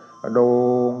ร์โด่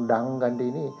งดังกันที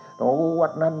นี้โอ้วั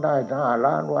ดนั้นได้5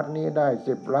 ล้านวัดนี้ได้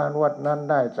10 ล้านวัดนั้น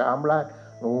ได้3 ล้าน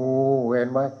โอ้เห็น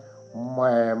ไหมแ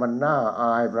ม่มันน่าอ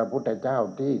ายพระพุทธเจ้า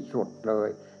ที่สุดเลย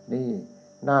นี่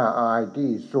น่าอาย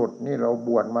ที่สุดนี่เราบ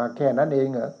วชมาแค่นั้นเอง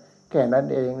เหรอแค่นั้น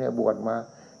เองเนี่ยบวชมา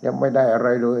ยังไม่ได้อะไร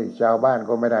เลยชาวบ้าน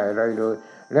ก็ไม่ได้อะไรเลย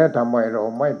แล้วทำไมเรา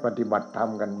ไม่ปฏิบัติธรรม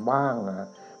กันบ้างนะ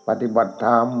ปฏิบัติธ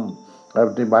รรม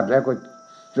ปฏิบัติแล้วก็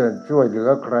ช่วยเหลือ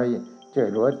ใครช่วย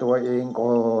เหลือตัวเอง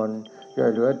ก่อนช่ว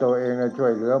ยเหลือตัวเองแล้วช่ว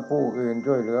ยเหลือผู้อื่น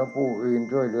ช่วยเหลือผู้อื่น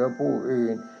ช่วยเหลือผู้อื่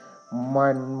นมั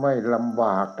นไม่ลำบ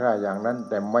ากถ้าอย่างนั้น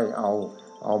แต่ไม่เอา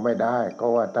ไม่ได้ก็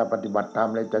ว่าถ้าปฏิบัติธรรม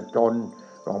เลยจะจน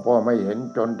หลวงพ่อไม่เห็น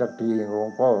จนสักทีหลวง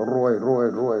พ่อรวย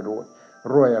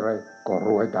อะไรก็ร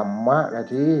วยธรรมะละ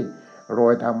ทีรว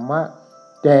ยธรรมะ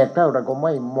แจกเท่าไหร่ก็ไ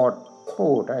ม่หมดพู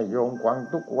ดให้โยมฟัง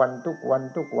ทุกวัน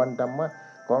ธรรมะ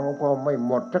ของหลวงพ่อไม่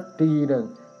หมดสักทีหนึ่ง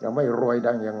จะไม่รวยไ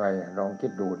ด้ยังไงลองคิ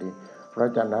ดดูดิเพรา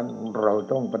ะฉะนั้นเรา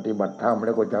ต้องปฏิบัติธรรมแ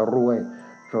ล้วก็จะรวย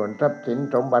ส่วนทรัพย์สิน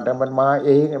สมบัติมันมาเอ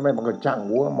งไม่มันก็ช่าง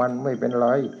หัวมันไม่เป็นไร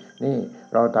นี่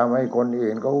เราทำให้คน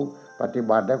อื่นเขาปฏิ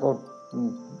บัติแล้วก็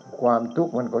ความทุก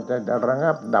ข์มันก็จะระ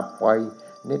งับดับไป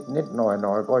นิดหน่อ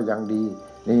ยก็ยังดี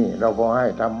นี่เราก็ให้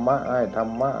ธรรมะ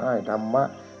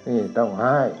นี่ต้องใ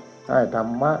ห้ธร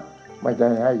รมะไม่ใช่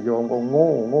ให้โยมก็โง่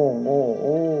โ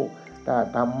อ้ถ้า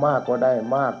ทำมากก็ได้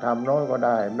มากทำน้อยก็ไ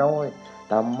ด้น้อย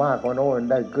ทำมากก็น้อย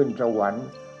ได้ขึ้นสวรรค์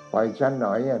ไปชั้นไหน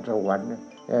สวรรค์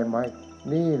เห็นไหม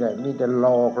นี่แหละมีแต่หล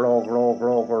อกหล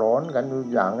อนกันอยู่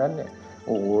อย่างนั้นเนี่ยโ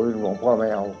อ้โหหลวงพ่อไม่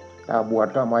เอาถ้าบวช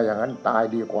ก็มาอย่างนั้นตาย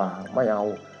ดีกว่าไม่เอา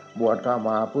บวชก็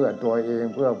มาเพื่อตัวเอง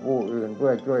เพื่อผู้อื่นเพื่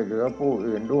อช่วยเหลือผู้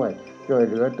อื่นด้วยช่วย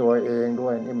เหลือตัวเองด้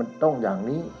วยนี่มันต้องอย่าง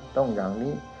นี้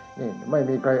นี่ไม่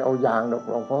มีใครเอาอย่างหรอก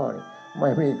หลวงพ่อไม่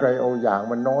มีใครเอาอย่าง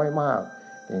มันน้อยมาก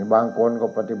นี่บางคนก็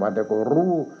ปฏิบัติแต่ก็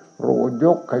รู้ย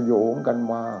กขโยงกัน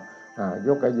มาย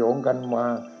กขโยงกันมา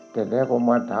แต่แล้วก็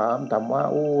มาถามธรรมะ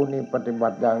โอ้นี่ปฏิบั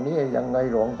ติอย่างนี้ยังไง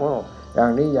หลวงพ่ออย่า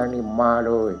งนี้มา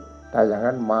เลยถ้าอย่าง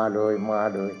นั้นมาเลย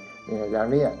นี่อย่าง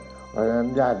นี้เพราะฉะนั้น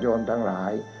ญาติโยมทั้งหลา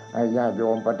ยให้ญาติโย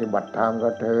มปฏิบัติธรรมก็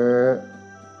เถอะ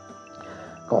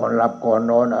ก่อนหลับก่อน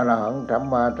นอนอรหังสัม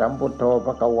มาสัมพุทโธภ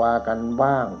ควากัน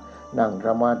บ้างนั่งส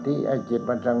มาธิให้จิต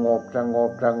มันสงบ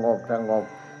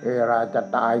เวลาจะ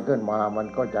ตายขึ้นมามัน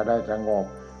ก็จะได้สงบ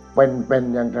เป็น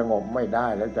ยังสงบไม่ได้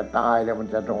แล้วจะตายแล้วมัน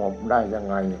จะสงบได้ยัง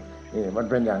ไงนี่มัน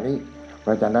เป็นอย่างนี้เพ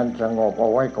ราะฉะนั้นสงบเอา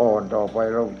ไว้ก่อนต่อไป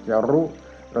เราจะ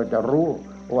รู้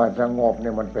ว่าสงบเ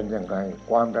นี่ยมันเป็นยังไง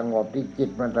ความสงบที่จิต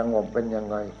มันสงบเป็นยัง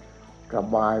ไงส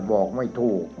บายบอกไม่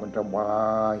ถูกมันสบา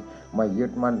ยไม่ยึ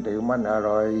ดมั่นถือมั่นอะไ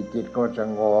รจิตก็ส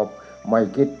งบไม่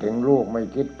คิดถึงลูกไม่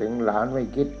คิดถึงหลานไม่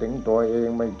คิดถึงตัวเอง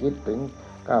ไม่คิดถึง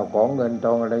ข้าวของเงินท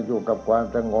องอะไรอยู่กับความ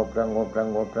สง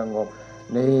บ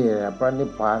นี่พระนิพ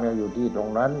พานอยู่ที่ตรง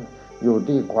นั้นอยู่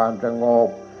ที่ความสงบ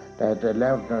แต่เสร็จแล้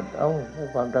ว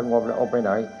ความสงบแล้วเอาไปไห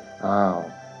น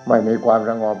ไม่มีความ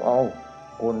สงบ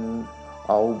คุณเ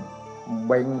อาเ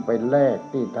บงไปแลก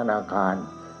ที่ธนาคาร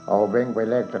เอาเบงไป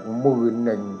แลกสัก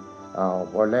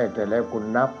10,000พอแลกเสร็จแล้วคุณ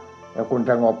นับแล้วคุณ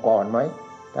สงบก่อนไหม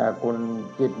ถ้าคุณ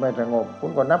จิตไม่สงบคุ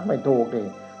ณก็นับไม่ถูกดิ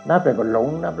นับไปก็หลง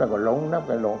นับแล้วก็หลง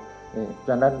นี่ฉ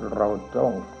ะนั้นเราต้อ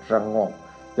งสงบ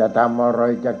จะทำอะไร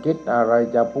จะคิดอะไร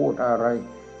จะพูดอะไร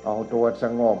เอาตัวส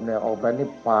งบเนี่ยเอาพระนิ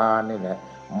พพานนี่แหละ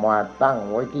มาตั้ง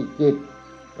ไว้ที่จิต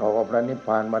เอาพระนิพพ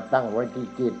านมาตั้งไว้ที่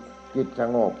จิตส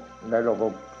งบแล้วเราก็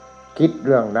คิดเ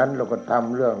รื่องนั้นเราก็ท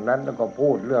ำเรื่องนั้นแล้วก็พู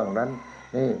ดเรื่องนั้น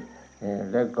นี่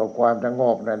แล้วก็ความสง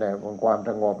บนั่นแหละความ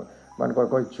สงบมัน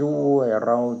ก็ช่วยเ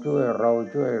รา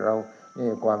นี่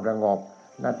ความสงบ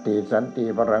นัตติสันติ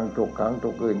พลังสุขขังทุ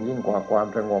กอื่นยิ่งกว่าความ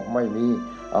สงบไม่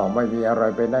มีอะไร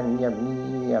ไปนั่งเงี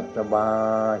ยบสบา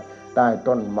ยใต้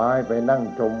ต้นไม้ไปนั่ง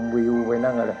ชมวิวไป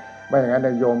นั่งอะไรไม่อย่างนั้น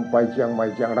โยมไปเชียงใหม่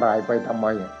เชียงรายไปทำไม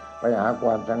ไปหาคว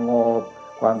ามสงบ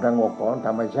ของธ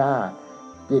รรมชาติ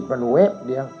จิตมันเวบเ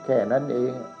ดียวแค่นั้นเอ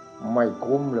งไม่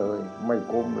คุ้มเลย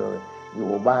อ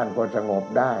ยู่บ้านก็สงบ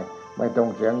ได้ไม่ต้อง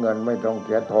เสียเงินไม่ต้องเ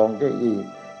สียทองที่อีก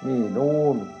นี่นู่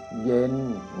นเย็น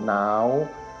หนาว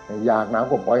อยากหนาว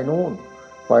ก็ไปนู่น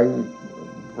ไป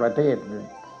ประเทศ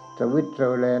สวิตเซอ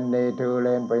ร์แลนด์เนเธอร์แล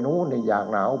นด์ไปนู่นนี่อยาก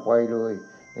หนาวไปเลย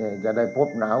จะได้พบ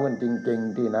หนาวกันจริง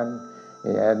ๆที่นั้น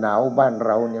หนาวบ้านเ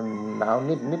ราเนี่ยหนาว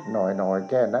นิดหน่อย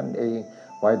แค่นั้นเอง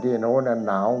ไปที่โน้น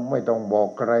หนาวไม่ต้องบอก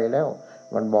ใครแล้ว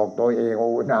มันบอกตัวเองว่า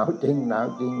หนาวจริง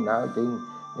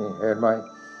นี่เห็นไหม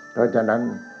เพราะฉะนั้น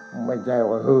ไม่ใช่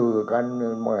ว่ากัน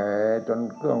แหมจน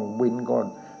เครื่องบินก็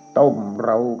ต้มเร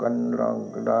ากัน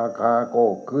ราคาก็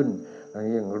ขึ้น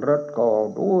ยิ่งรถก็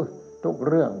ทุก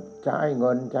เรื่องใช้เ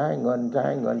งิน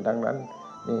ทั้งนั้น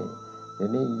นี่ ที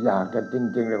นี้อยากจะจ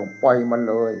ริงๆเลยก็ปล่อยมัน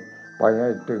เลยปล่อยให้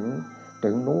ถึ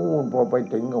งนู่นพอไป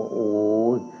ถึงก็โอ้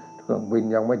ยเครื่องบิน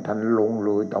ยังไม่ทันลงเ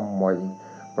ลยทำไม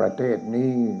ประเทศ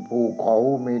นี้ภูเขา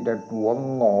มีแต่หัว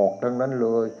งอกทั้งนั้นเล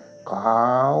ยข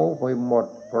าวไปหมด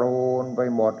โพลนไป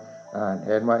หมดเ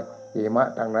ห็นไหมหิมะ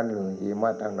ทั้งนั้นเลยหิม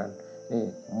ะทั้งนั้นนี่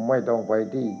ไม่ต้องไป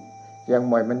ที่เชียงใ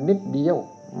หม่มันนิดเดียว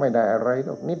ไม่ได้อะไรหร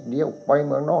อกนิดเดียวไปเ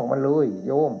มืองนอกมันเลยโ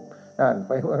ยมไ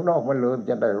ปเมืองนอกมันเลย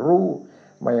จะได้รู้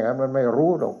ไม่อย่างนั้นมันไม่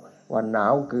รู้หรอกว่าหนา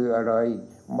วคืออะไร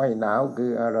ไม่หนาวคื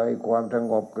ออะไรความส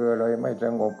งบคืออะไรไม่ส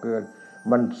งบคือ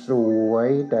มันสวย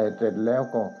แต่เสร็จแล้ว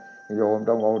ก็โยม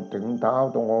ต้องเอาถึงเท้า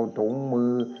ต้องเอาถุงมื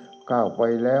อเข้าไป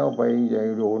แล้วไป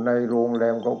อยู่ในโรงแร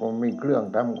มเขาก็มีเครื่อง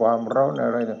ทำความร้อนอ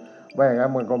ะไรนะไม่งั้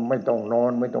นมันก็ไม่ต้องนอ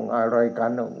นไม่ต้องอะไรกั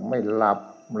นไม่ห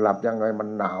ลับยังไงมัน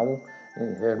หนาว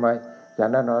เห็นไหมจาก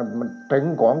นั้นมันถึง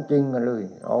ของจริงกันเลย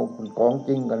เอาของจ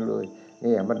ริงกันเลย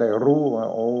นี่มันได้รู้ว่า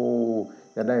โอ้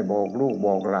จะได้บอกลูกบ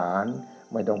อกหลาน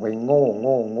ไม่ต้องไปโง่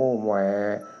แหว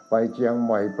ไปเชียงใ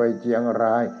หม่ไปเชียงร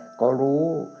ายก็รู้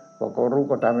พอก็รู้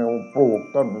ก็ทำให้ปลูก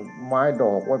ต้นไม้ด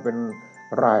อกไว้เป็น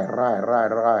ไร่5 ไร่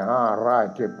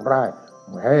10 ไร่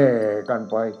แห่กัน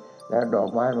ไปแล้วดอก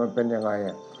ไม้มันเป็นยังไง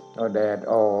เอาแดด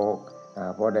ออก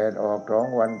พอแดดออก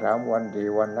2 วัน3 วัน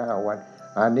4 วัน5 วัน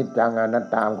อนิจจังอนัต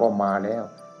ตาก็มาแล้ว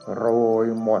โรย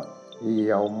หมดเ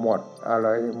หี่ยวหมดอะไร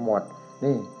หมด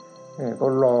นี่ก็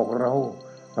หลอกเรา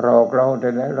แต่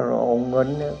แล้วเราเอาเงิน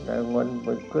เนี่ยเงินไป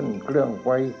ขึ้นเครื่องไป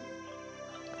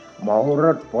เหมาร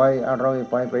ถไฟอะไร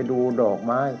ไปดูดอกไ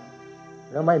ม้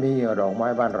แล้วไม่มีดอกไม้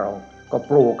บ้านเราก็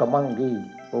ปลูกกระมั่งดี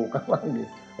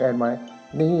เห็นไหม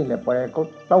นี่แหละไปก็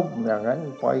ต้มอย่างนั้น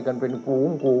ไปกันเป็นฝูง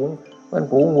มัน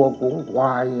ฝูงวัวฝูงคว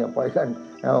ายไปกัน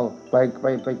เอาไ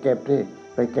ปเก็บที่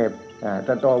ไปเก็บส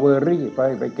ตรอเบอรี่ไ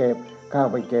ปเก็บข้าว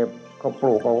ไปเก็บก็ป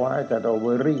ลูกเอาไว้สตรอเบ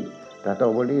อรี่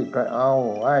ก็เอา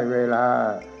ให้เวลา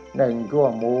1 ชั่ว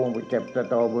โมงไปเก็บส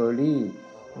ตรอเบอรี่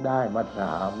ได้มา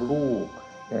3 ลูก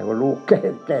แต่ว่าลูก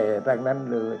แก่ทั้งนั้น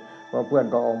เลยเพราะเพื่อน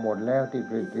ก็เอาหมดแล้วที่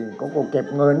เขาก็เก็บ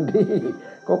เงินที่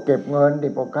พ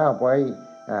อข้าวไ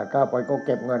ปก็เ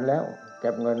ก็บเงินแล้ว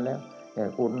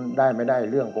คุณได้ไม่ได้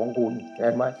เรื่องของคุณเห็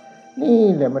นไหมนี่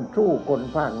แหละมันสู้คน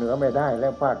ภาคเหนือไม่ได้แล้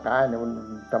วภาคใต้เนี่ยมัน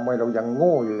ทำไมเรายังโ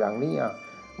ง่อยู่อย่างนี้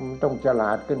มันต้องฉล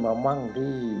าดขึ้นมามั่ง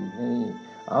ที่นี่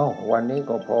วันนี้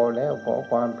ก็พอแล้วขอ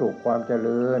ความสุขความเจ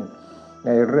ริญใน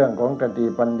เรื่องของสติ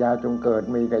ปัญญาจงเกิด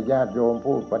มีกับญาติโยม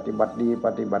ผู้ปฏิบัติดีป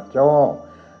ฏิบัติชอบ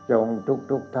จง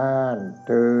ทุกท่านเ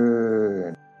ถิ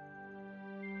ด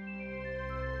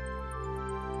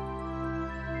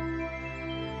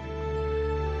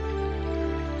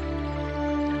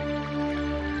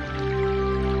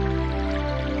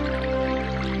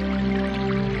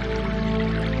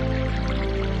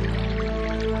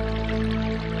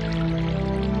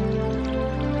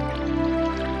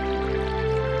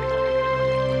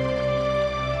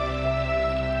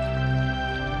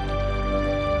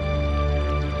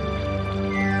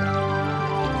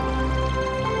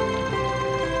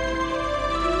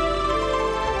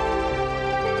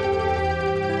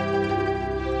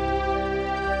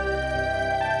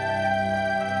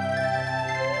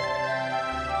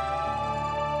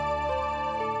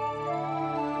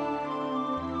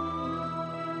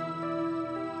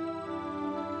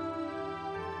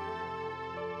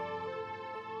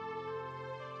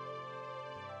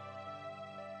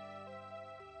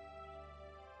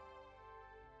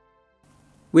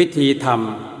วิธีท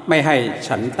ำไม่ให้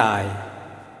ฉันตาย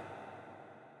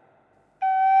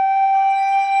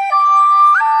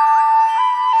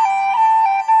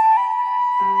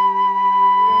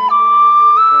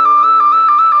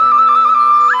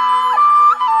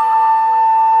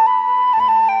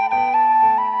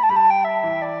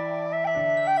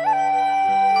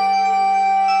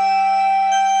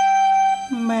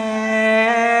แม้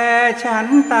ฉัน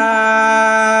ตา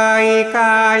ยก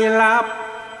ายลับ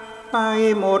ไป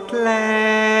หมดแล้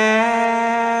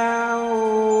ว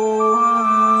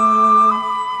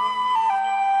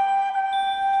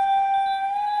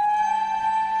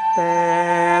แต่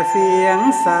เสียง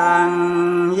สั่ง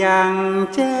ยัง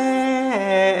แจ้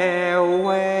วแว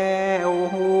ว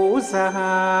หูสห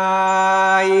า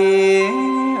ย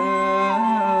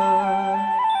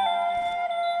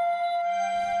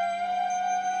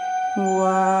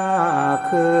ว่าเ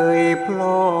คยพล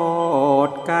อ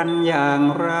ดกันอย่าง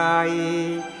ไร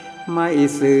ไม่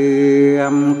เสื่อ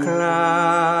มคลา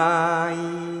ย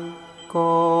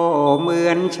ก็เหมื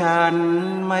อนฉัน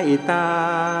ไม่ตา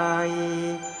ย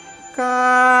ก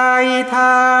ายธร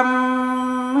รม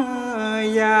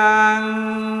ยัง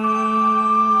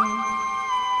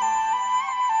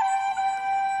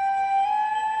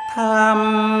ท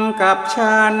ำก กับ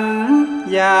ฉัน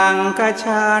อย่างกับ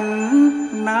ฉัน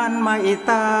นั้นไม่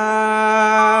ตา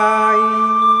ย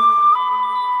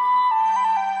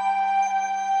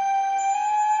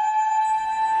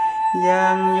ยั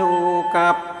งอยู่กั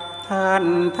บท่าน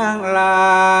ทั้งหล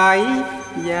าย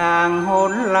อย่างห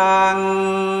นหลัง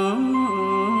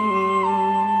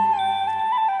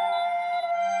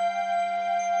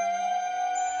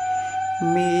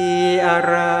มีอะ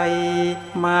ไร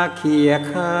มาเขี่ย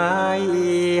คาย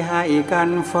ให้กั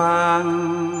นฟัง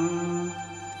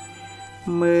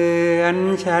เหมือน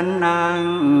ฉันนั่ง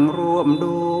ร่วม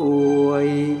ด้วย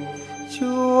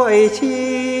ช่วย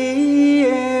ชี้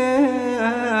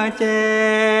แจ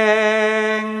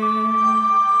ง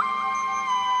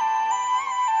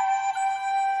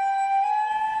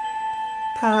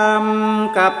ท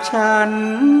ำกับฉัน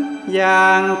อย่า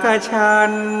งกับฉั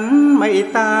นไม่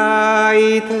ตาย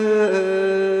เถิ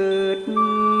ด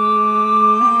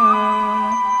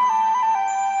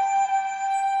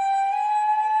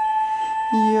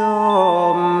ย่อ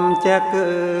มจะเ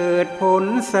กิดผล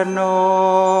สนอ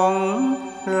ง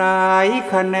หลาย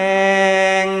แขน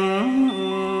ง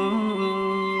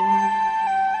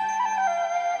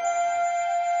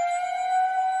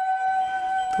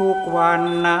ทุกวัน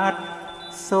นัด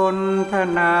สนท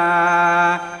นา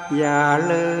อย่าเ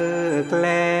ลิกแ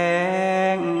ล้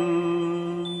ง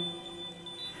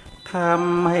ท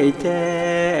ำให้แจ้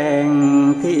ง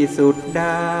ที่สุดไ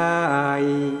ด้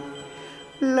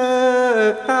เลิ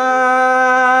กต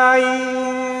าย